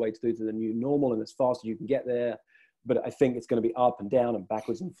chaos all the way through to the new normal and as fast as you can get there. But I think it's going to be up and down and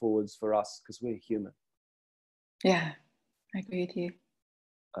backwards and forwards for us because we're human. Yeah, I agree with you.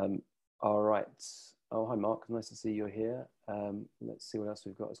 All right. Oh, hi, Mark. Nice to see you're here. Let's see what else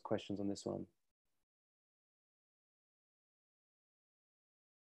we've got as questions on this one.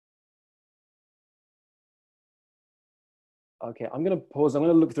 Okay, I'm going to pause. I'm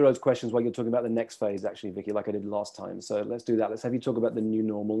going to look through those questions while you're talking about the next phase, actually, Vicki, like I did last time. So let's do that. Let's have you talk about the new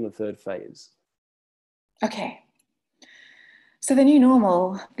normal and the third phase. Okay. So the new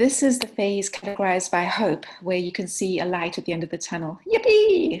normal, this is the phase categorized by hope, where you can see a light at the end of the tunnel.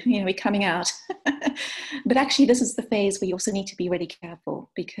 Yippee! You know, we're coming out. But actually, this is the phase where you also need to be really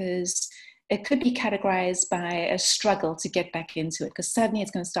careful because it could be categorized by a struggle to get back into it because suddenly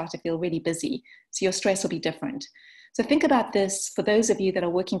it's going to start to feel really busy. So your stress will be different. So think about this for those of you that are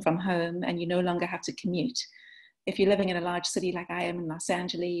working from home and you no longer have to commute. If you're living in a large city like I am in Los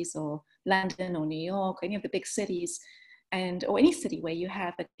Angeles or London or New York, or any of the big cities, or any city where you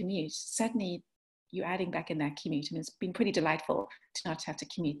have a commute, suddenly you're adding back in that commute. I mean, it's been pretty delightful to not have to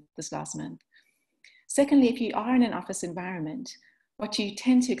commute this last month. Secondly, if you are in an office environment, what you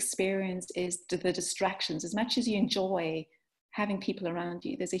tend to experience is the distractions. As much as you enjoy having people around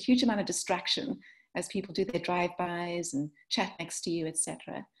you, there's a huge amount of distraction as people do their drive-bys and chat next to you,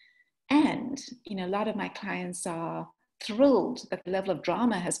 etc. And, you know, a lot of my clients are thrilled that the level of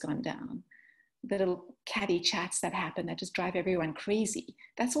drama has gone down. The little catty chats that happen that just drive everyone crazy,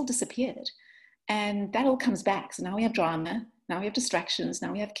 that's all disappeared. And that all comes back. So now we have drama, now we have distractions,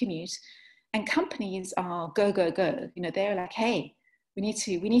 now we have commute. And companies are go, go, go. You know, they're like, hey, we need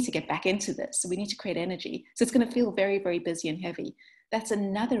to get back into this. So we need to create energy. So it's going to feel very, very busy and heavy. That's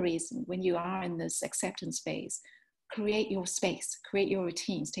another reason when you are in this acceptance phase, create your space, create your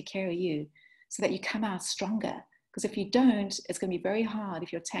routines, take care of you so that you come out stronger. Because if you don't, it's going to be very hard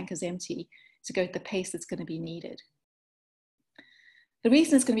if your tank is empty to go at the pace that's going to be needed. The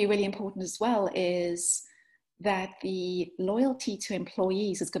reason it's going to be really important as well is that the loyalty to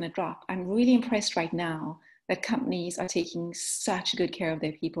employees is going to drop. I'm really impressed right now that companies are taking such good care of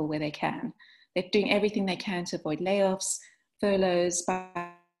their people where they can. They're doing everything they can to avoid layoffs, furloughs,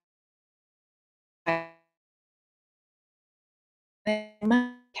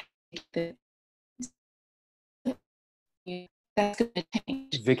 that's going to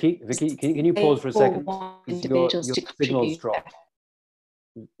change. Vicki, can you pause for a second? Your signal's dropped.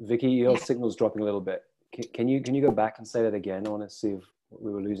 Vicki, your signal's dropping a little bit. Can you go back and say that again? I want to see if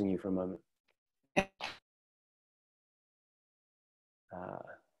we were losing you for a moment.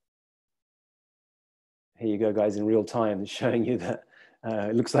 Here you go, guys, in real time, showing you that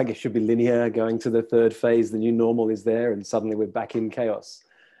it looks like it should be linear, going to the third phase. The new normal is there, and suddenly we're back in chaos.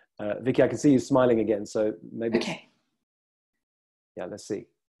 Vicki, I can see you smiling again, so maybe. Okay. Yeah, let's see.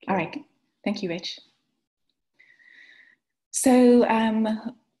 All right. Thank you, Rich. So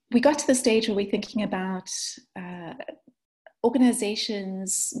we got to the stage where we're thinking about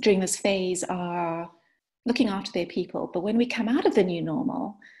organizations during this phase are looking after their people. But when we come out of the new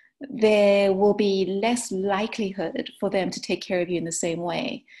normal, there will be less likelihood for them to take care of you in the same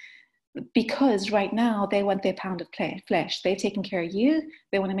way. Because right now they want their pound of flesh. They've taken care of you.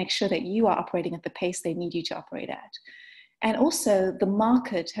 They want to make sure that you are operating at the pace they need you to operate at. And also the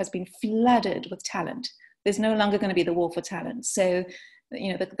market has been flooded with talent. There's no longer going to be the war for talent. So,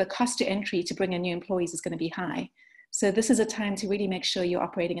 you know, the cost to entry to bring in new employees is going to be high. So this is a time to really make sure you're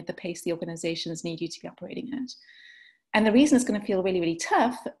operating at the pace the organizations need you to be operating at. And the reason it's going to feel really, really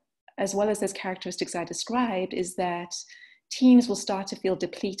tough, as well as those characteristics I described, is that teams will start to feel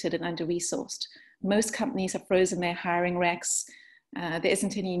depleted and under-resourced. Most companies have frozen their hiring recs. There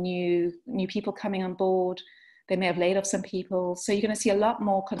isn't any new people coming on board. They may have laid off some people. So you're going to see a lot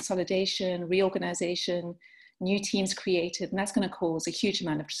more consolidation, reorganization, new teams created, and that's going to cause a huge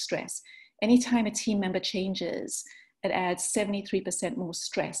amount of stress. Anytime a team member changes, it adds 73% more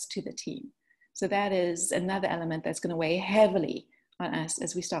stress to the team. So that is another element that's going to weigh heavily on us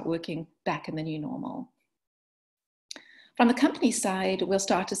as we start working back in the new normal. From the company side, we'll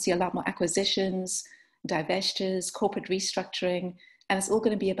start to see a lot more acquisitions, divestitures, corporate restructuring, and it's all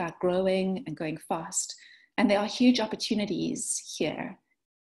going to be about growing and going fast. And there are huge opportunities here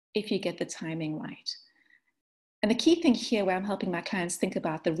if you get the timing right. And the key thing here, where I'm helping my clients think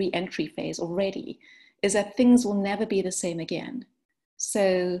about the re-entry phase already, is that things will never be the same again.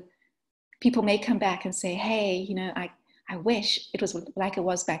 So people may come back and say, hey, you know, I wish it was like it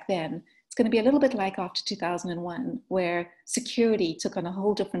was back then. It's going to be a little bit like after 2001, where security took on a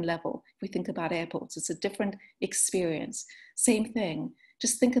whole different level. If we think about airports, it's a different experience. Same thing.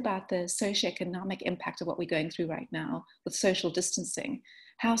 Just think about the socioeconomic impact of what we're going through right now with social distancing.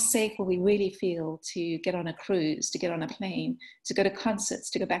 How safe will we really feel to get on a cruise, to get on a plane, to go to concerts,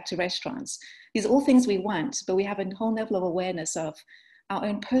 to go back to restaurants? These are all things we want, but we have a whole level of awareness of our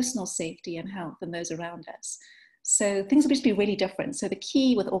own personal safety and health and those around us. So things will just be really different. So the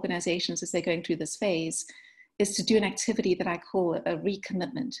key with organizations as they're going through this phase is to do an activity that I call a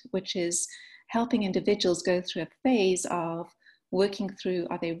recommitment, which is helping individuals go through a phase of working through,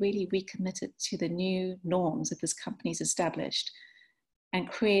 are they really recommitted to the new norms that this company's established, and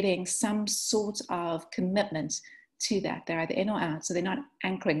creating some sort of commitment to that. They're either in or out, so they're not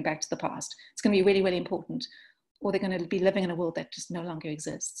anchoring back to the past. It's going to be really, really important, or they're going to be living in a world that just no longer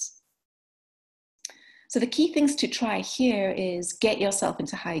exists. So the key things to try here is get yourself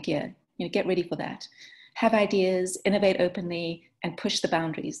into high gear, you know, get ready for that. Have ideas, innovate openly, and push the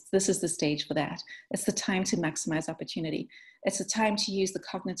boundaries. This is the stage for that. It's the time to maximize opportunity. It's the time to use the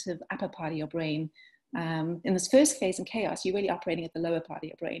cognitive upper part of your brain. In this first phase in chaos, you're really operating at the lower part of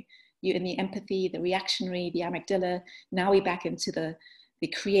your brain. You're in the empathy, the reactionary, the amygdala. Now we're back into the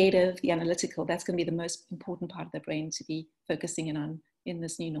creative, the analytical. That's going to be the most important part of the brain to be focusing in on in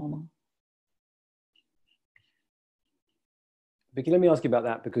this new normal. Vicki, let me ask you about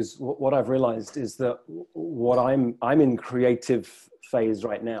that, because what I've realized is that what I'm in creative phase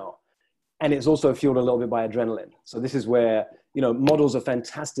right now, and it's also fueled a little bit by adrenaline. So this is where, you know, models are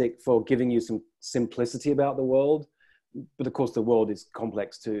fantastic for giving you some simplicity about the world, but of course the world is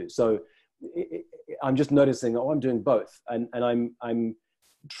complex too. So I'm just noticing, oh, I'm doing both, and I'm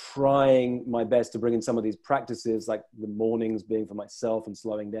trying my best to bring in some of these practices, like the mornings being for myself and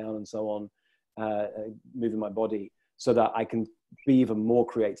slowing down and so on, moving my body, so that I can be even more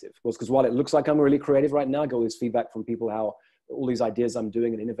creative. Because while it looks like I'm really creative right now, I get all this feedback from people how all these ideas I'm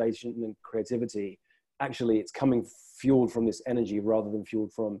doing and innovation and creativity, actually it's coming fueled from this energy rather than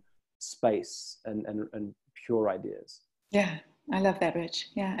fueled from space and pure ideas. Yeah, I love that,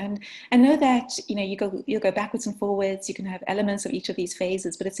 Rich. Yeah, and know that, you know, you'll go backwards and forwards. You can have elements of each of these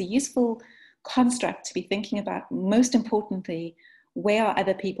phases, but it's a useful construct to be thinking about. Most importantly, where are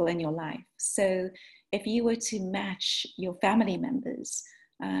other people in your life? So if you were to match your family members,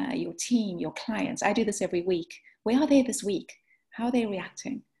 your team, your clients, I do this every week. Where are they this week? How are they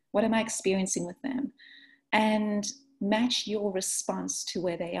reacting? What am I experiencing with them? And match your response to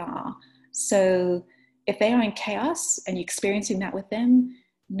where they are. So if they are in chaos and you're experiencing that with them,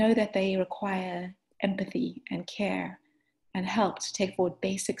 know that they require empathy and care and help to take forward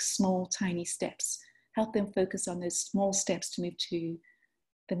basic, small, tiny steps. Help them focus on those small steps to move to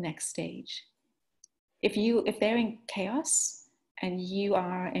the next stage. If they're in chaos and you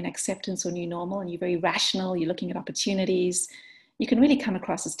are in acceptance or new normal and you're very rational, you're looking at opportunities, you can really come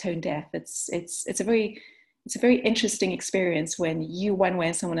across as tone deaf. It's a very interesting experience when you one way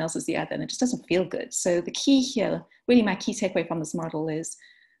and someone else is the other, and it just doesn't feel good. So the key here, really my key takeaway from this model is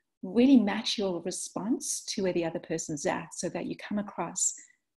really match your response to where the other person's at, so that you come across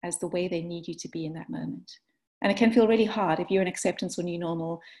as the way they need you to be in that moment. And it can feel really hard if you're in acceptance or new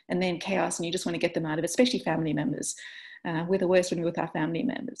normal and then chaos and you just want to get them out of it, especially family members. We're the worst when we're with our family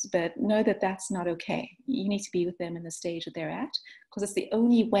members, but know that that's not okay. You need to be with them in the stage that they're at, because it's the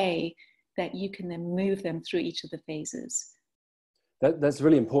only way that you can then move them through each of the phases. That's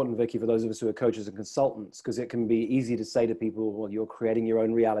really important, Vicki, for those of us who are coaches and consultants, because it can be easy to say to people, well, you're creating your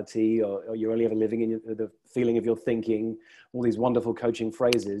own reality, or you're only ever living in the feeling of your thinking, all these wonderful coaching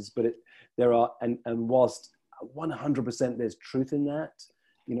phrases. But and whilst 100% there's truth in that,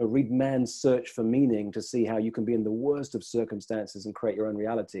 you know, read Man's Search for Meaning to see how you can be in the worst of circumstances and create your own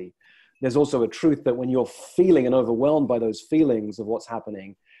reality. There's also a truth that when you're feeling and overwhelmed by those feelings of what's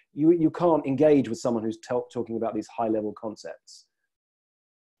happening, you can't engage with someone who's talking about these high level concepts.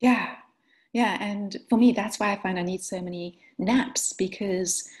 Yeah. And for me, that's why I find I need so many naps,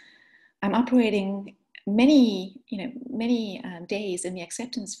 because I'm operating many days in the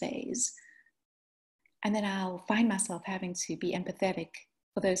acceptance phase. And then I'll find myself having to be empathetic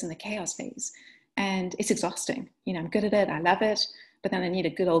for those in the chaos phase. And it's exhausting. You know, I'm good at it. I love it. But then I need a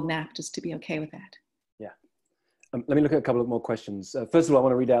good old nap just to be okay with that. Yeah. Let me look at a couple of more questions. First of all, I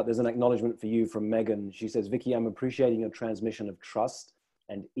want to read out, there's an acknowledgement for you from Megan. She says, Vicki, I'm appreciating your transmission of trust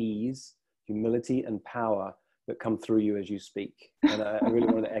and ease, humility and power that come through you as you speak. And I really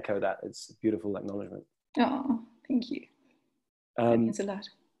wanted to echo that. It's a beautiful acknowledgement. Oh, thank you. That means a lot.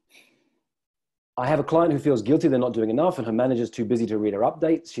 I have a client who feels guilty they're not doing enough and her manager's too busy to read her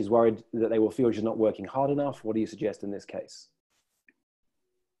updates. She's worried that they will feel she's not working hard enough. What do you suggest in this case?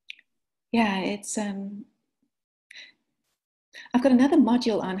 Yeah, it's I've got another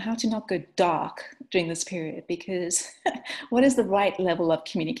module on how to not go dark during this period, because what is the right level of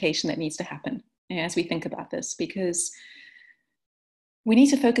communication that needs to happen as we think about this? Because we need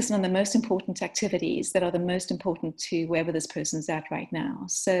to focus on the most important activities that are the most important to wherever this person's at right now.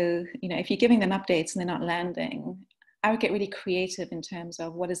 So, if you're giving them updates and they're not landing, I would get really creative in terms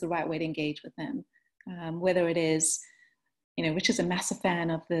of what is the right way to engage with them. Whether it is, Rich is a massive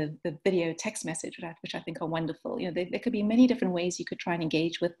fan of the video text message, which I think are wonderful. There could be many different ways you could try and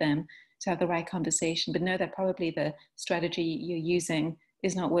engage with them to have the right conversation, but know that probably the strategy you're using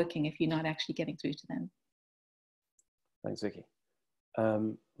is not working if you're not actually getting through to them. Thanks, Vicki.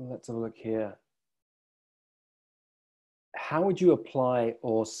 Let's have a look here. How would you apply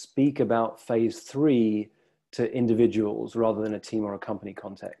or speak about phase 3 to individuals rather than a team or a company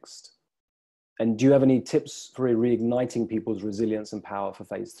context? And do you have any tips for reigniting people's resilience and power for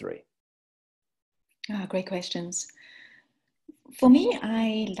phase 3? Oh, great questions. For me,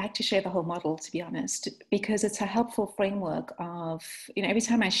 I like to share the whole model, to be honest, because it's a helpful framework of, every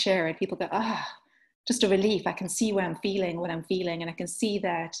time I share it, people go, just a relief. I can see what I'm feeling, and I can see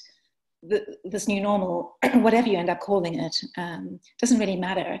that this new normal, whatever you end up calling it, doesn't really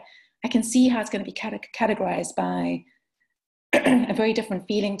matter. I can see how it's going to be categorized by a very different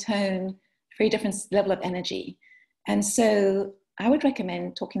feeling tone, very different level of energy. And so I would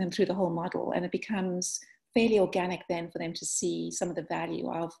recommend talking them through the whole model, and it becomes fairly organic then for them to see some of the value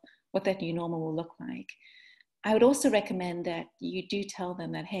of what that new normal will look like. I would also recommend that you do tell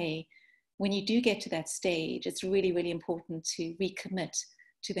them that, hey, when you do get to that stage, it's really, really important to recommit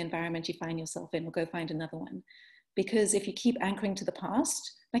to the environment you find yourself in, or go find another one. Because if you keep anchoring to the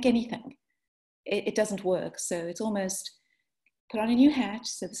past, like anything, it doesn't work. So it's almost put on a new hat.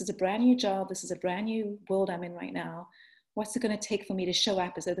 So this is a brand new job. This is a brand new world I'm in right now. What's it going to take for me to show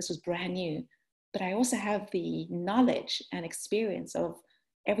up as though this was brand new? But I also have the knowledge and experience of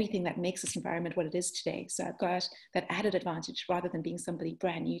everything that makes this environment what it is today. So I've got that added advantage rather than being somebody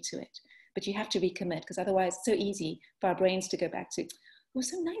brand new to it. But you have to recommit, because otherwise it's so easy for our brains to go back to, it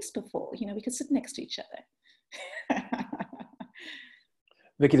was so nice before, we could sit next to each other.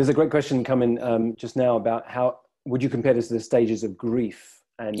 Vicki, there's a great question coming just now about how would you compare this to the stages of grief?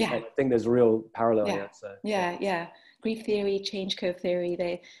 And Yeah. I think there's a real parallel Yeah. here. So, yeah. Grief theory, change curve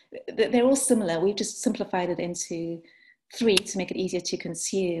theory, they're all similar. We've just simplified it into 3 to make it easier to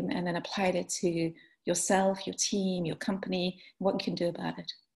consume, and then applied it to yourself, your team, your company, what you can do about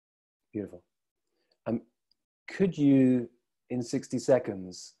it. Beautiful. Could you, in 60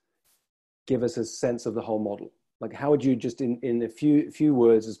 seconds, give us a sense of the whole model? Like, how would you just in a few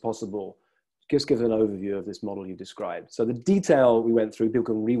words as possible, just give an overview of this model you described? So the detail we went through, people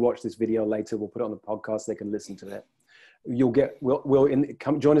can rewatch this video later. We'll put it on the podcast. They can listen to it.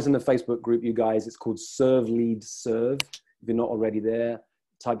 Come join us in the Facebook group, you guys. It's called Serve Lead Serve. If you're not already there,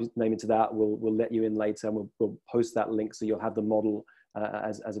 type your name into that. We'll let you in later, and we'll post that link so you'll have the model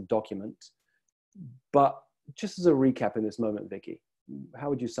as a document. But just as a recap in this moment, Vicki, how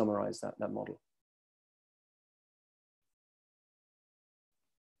would you summarize that model?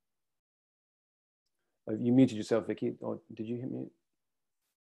 You muted yourself, Vicki, or did you hit mute?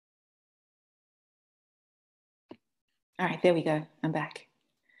 All right, there we go. I'm back.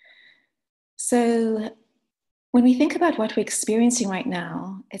 So when we think about what we're experiencing right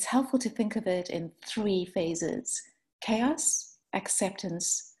now, it's helpful to think of it in 3 phases: chaos,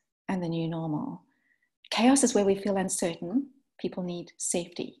 acceptance, and the new normal. Chaos is where we feel uncertain. People need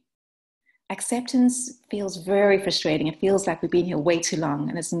safety. Acceptance feels very frustrating. It feels like we've been here way too long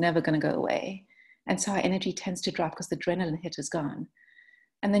and it's never going to go away. And so our energy tends to drop because the adrenaline hit is gone.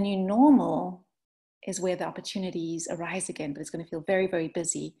 And the new normal is where the opportunities arise again, but it's going to feel very, very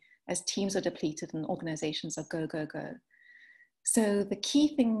busy as teams are depleted and organizations are go, go, go. So the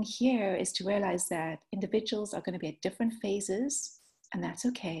key thing here is to realize that individuals are going to be at different phases, and that's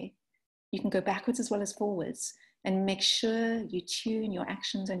okay. You can go backwards as well as forwards, and make sure you tune your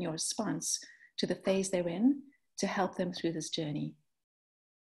actions and your response to the phase they're in to help them through this journey.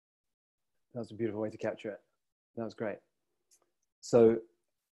 That's a beautiful way to capture it. That was great. So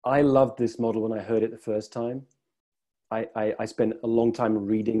I loved this model when I heard it the first time. I spent a long time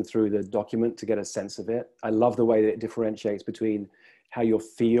reading through the document to get a sense of it. I love the way that it differentiates between how you'll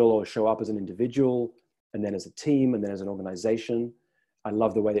feel or show up as an individual, and then as a team, and then as an organization. I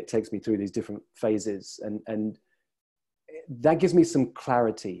love the way that it takes me through these different phases. And that gives me some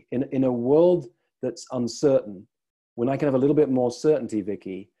clarity. In a world that's uncertain, when I can have a little bit more certainty,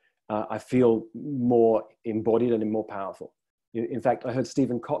 Vicki, I feel more embodied and more powerful. In fact, I heard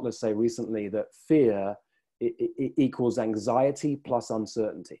Stephen Kotler say recently that fear equals anxiety plus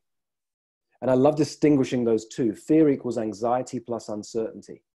uncertainty. And I love distinguishing those two. Fear equals anxiety plus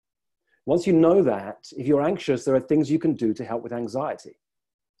uncertainty. Once you know that, if you're anxious, there are things you can do to help with anxiety.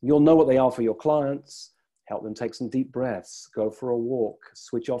 You'll know what they are for your clients. Help them take some deep breaths, go for a walk,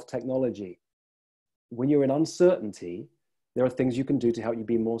 switch off technology. When you're in uncertainty, there are things you can do to help you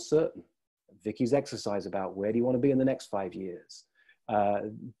be more certain. Vicki's exercise about where do you want to be in the next 5 years?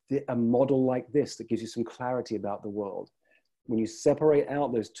 A model like this that gives you some clarity about the world. When you separate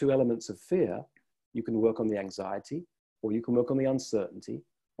out those two elements of fear, you can work on the anxiety, or you can work on the uncertainty,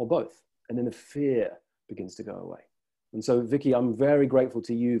 or both. And then the fear begins to go away. And so, Vicki, I'm very grateful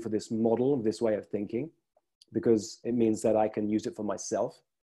to you for this model, this way of thinking, because it means that I can use it for myself.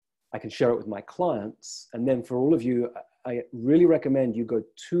 I can share it with my clients. And then for all of you, I really recommend you go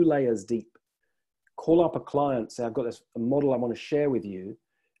 2 layers deep. Call up a client, say, I've got a model I want to share with you.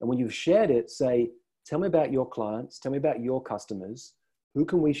 And when you've shared it, say, tell me about your clients, tell me about your customers. Who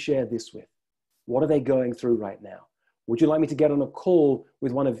can we share this with? What are they going through right now? Would you like me to get on a call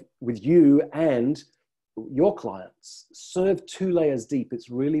with you and your clients? Serve 2 layers deep. It's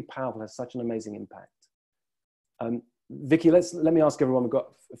really powerful, has such an amazing impact. Vicki, let me ask everyone, we've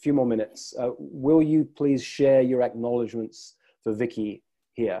got a few more minutes. Will you please share your acknowledgements for Vicki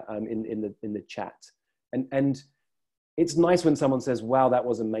here in the chat? And it's nice when someone says, wow, that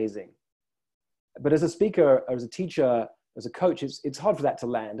was amazing. But as a speaker, as a teacher, as a coach, it's hard for that to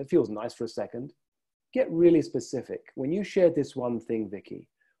land. It feels nice for a second. Get really specific. When you shared this one thing, Vicki,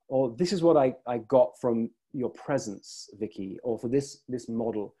 or this is what I got from your presence, Vicki, or for this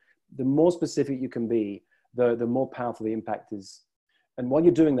model, the more specific you can be, the more powerful the impact is. And while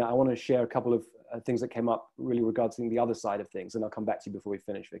you're doing that, I want to share a couple of things that came up really regarding the other side of things, and I'll come back to you before we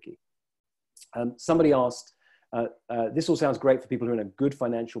finish, Vicki. Somebody asked, this all sounds great for people who are in a good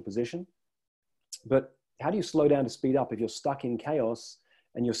financial position, but how do you slow down to speed up if you're stuck in chaos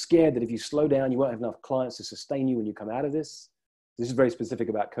and you're scared that if you slow down, you won't have enough clients to sustain you when you come out of this? This is very specific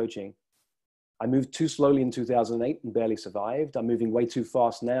about coaching. I moved too slowly in 2008 and barely survived. I'm moving way too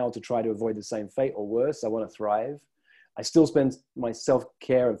fast now to try to avoid the same fate or worse. I want to thrive. I still spend my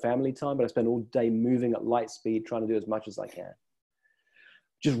self-care and family time, but I spend all day moving at light speed, trying to do as much as I can.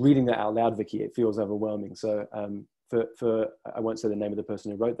 Just reading that out loud, Vicki, it feels overwhelming. So I won't say the name of the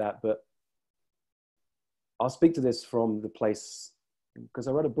person who wrote that, but I'll speak to this from the place, because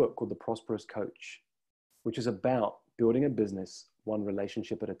I wrote a book called The Prosperous Coach, which is about building a business one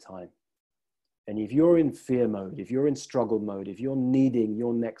relationship at a time. And if you're in fear mode, if you're in struggle mode, if you're needing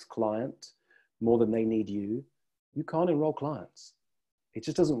your next client more than they need you, you can't enroll clients. It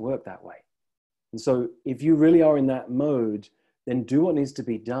just doesn't work that way. And so if you really are in that mode, then do what needs to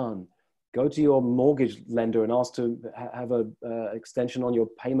be done. Go to your mortgage lender and ask to have an extension on your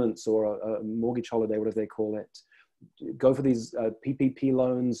payments, or a mortgage holiday, whatever they call it. Go for these PPP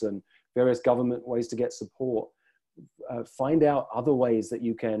loans and various government ways to get support. Find out other ways that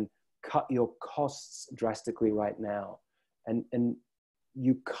you can cut your costs drastically right now. And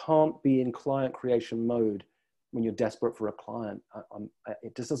you can't be in client creation mode when you're desperate for a client.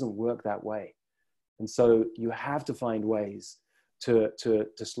 It just doesn't work that way. And so you have to find ways to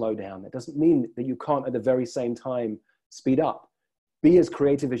slow down. It doesn't mean that you can't at the very same time speed up. Be as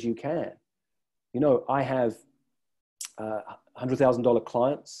creative as you can. You know, I have $100,000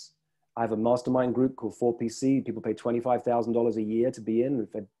 clients. I have a mastermind group called 4PC. People pay $25,000 a year to be in.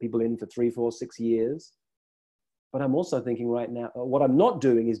 We've had people in for 3, 4, 6 years. But I'm also thinking right now, what I'm not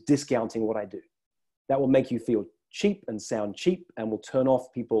doing is discounting what I do. That will make you feel cheap and sound cheap and will turn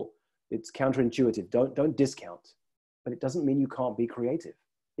off people. It's counterintuitive. Don't discount. But it doesn't mean you can't be creative.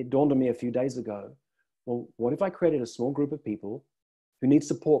 It dawned on me a few days ago. Well, what if I created a small group of people who need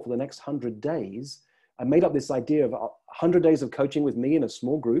support for the next 100 days? I made up this idea of 100 days of coaching with me in a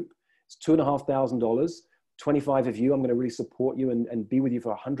small group. It's $2,500. 25 of you, I'm going to really support you and be with you for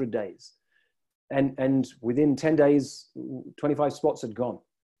 100 days. And within 10 days, 25 spots had gone.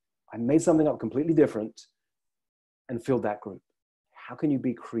 I made something up completely different and filled that group. How can you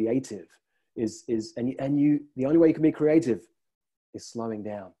be creative? The only way you can be creative is slowing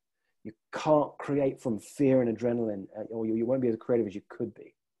down. You can't create from fear and adrenaline, or you won't be as creative as you could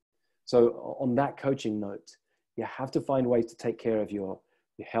be. So on that coaching note, you have to find ways to take care of your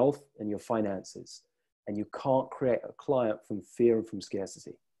health and your finances. And you can't create a client from fear and from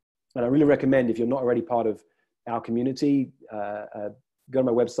scarcity. And I really recommend, if you're not already part of our community, go to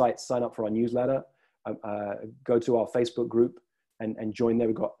my website, sign up for our newsletter, go to our Facebook group and join there.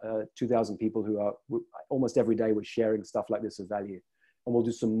 We've got 2,000 people who are almost every day we're sharing stuff like this of value. And we'll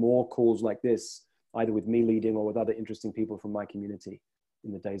do some more calls like this, either with me leading or with other interesting people from my community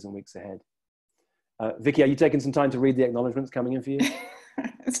in the days and weeks ahead. Vicki, are you taking some time to read the acknowledgements coming in for you?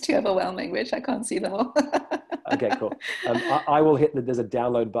 It's too overwhelming, Rich. I can't see them all. Okay, cool. I will hit there's a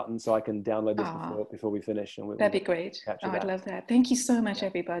download button so I can download this before we finish. And that'd be great. I'd love that. Thank you so much,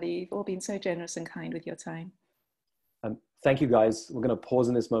 everybody. You've all been so generous and kind with your time. Thank you, guys. We're going to pause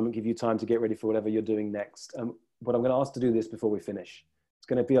in this moment, give you time to get ready for whatever you're doing next. But I'm going to ask to do this before we finish. It's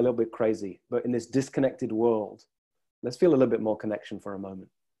going to be a little bit crazy, but in this disconnected world, let's feel a little bit more connection for a moment.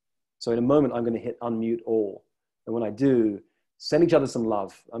 So in a moment, I'm going to hit unmute all. And when I do, send each other some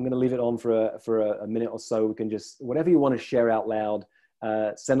love. I'm going to leave it on for a minute or so. We can just, whatever you want to share out loud,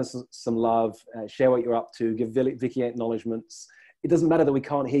 send us some love, share what you're up to, give Vicki acknowledgements. It doesn't matter that we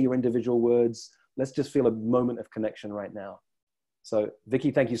can't hear your individual words. Let's just feel a moment of connection right now. So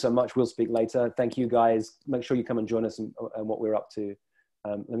Vicki, thank you so much. We'll speak later. Thank you, guys. Make sure you come and join us and what we're up to.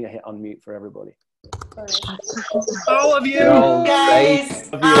 Let me hit unmute for everybody. All of you guys.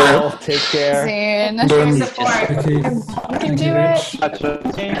 Love you all. Take care. You can do it.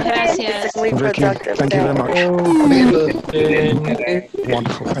 Gracias. Vicki, thank you very much.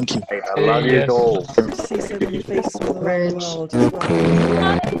 Wonderful, thank you. I love you all. See so many faces from around the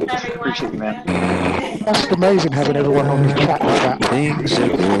world. Appreciate you, man. That's amazing having everyone on the chat like that.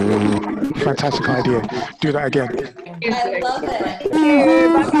 Fantastic idea. Do that again. I love it.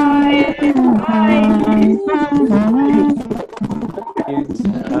 Thank you.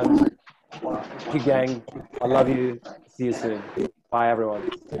 Thank you, gang. I love you. See you soon. Bye, everyone.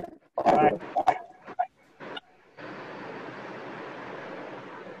 Bye.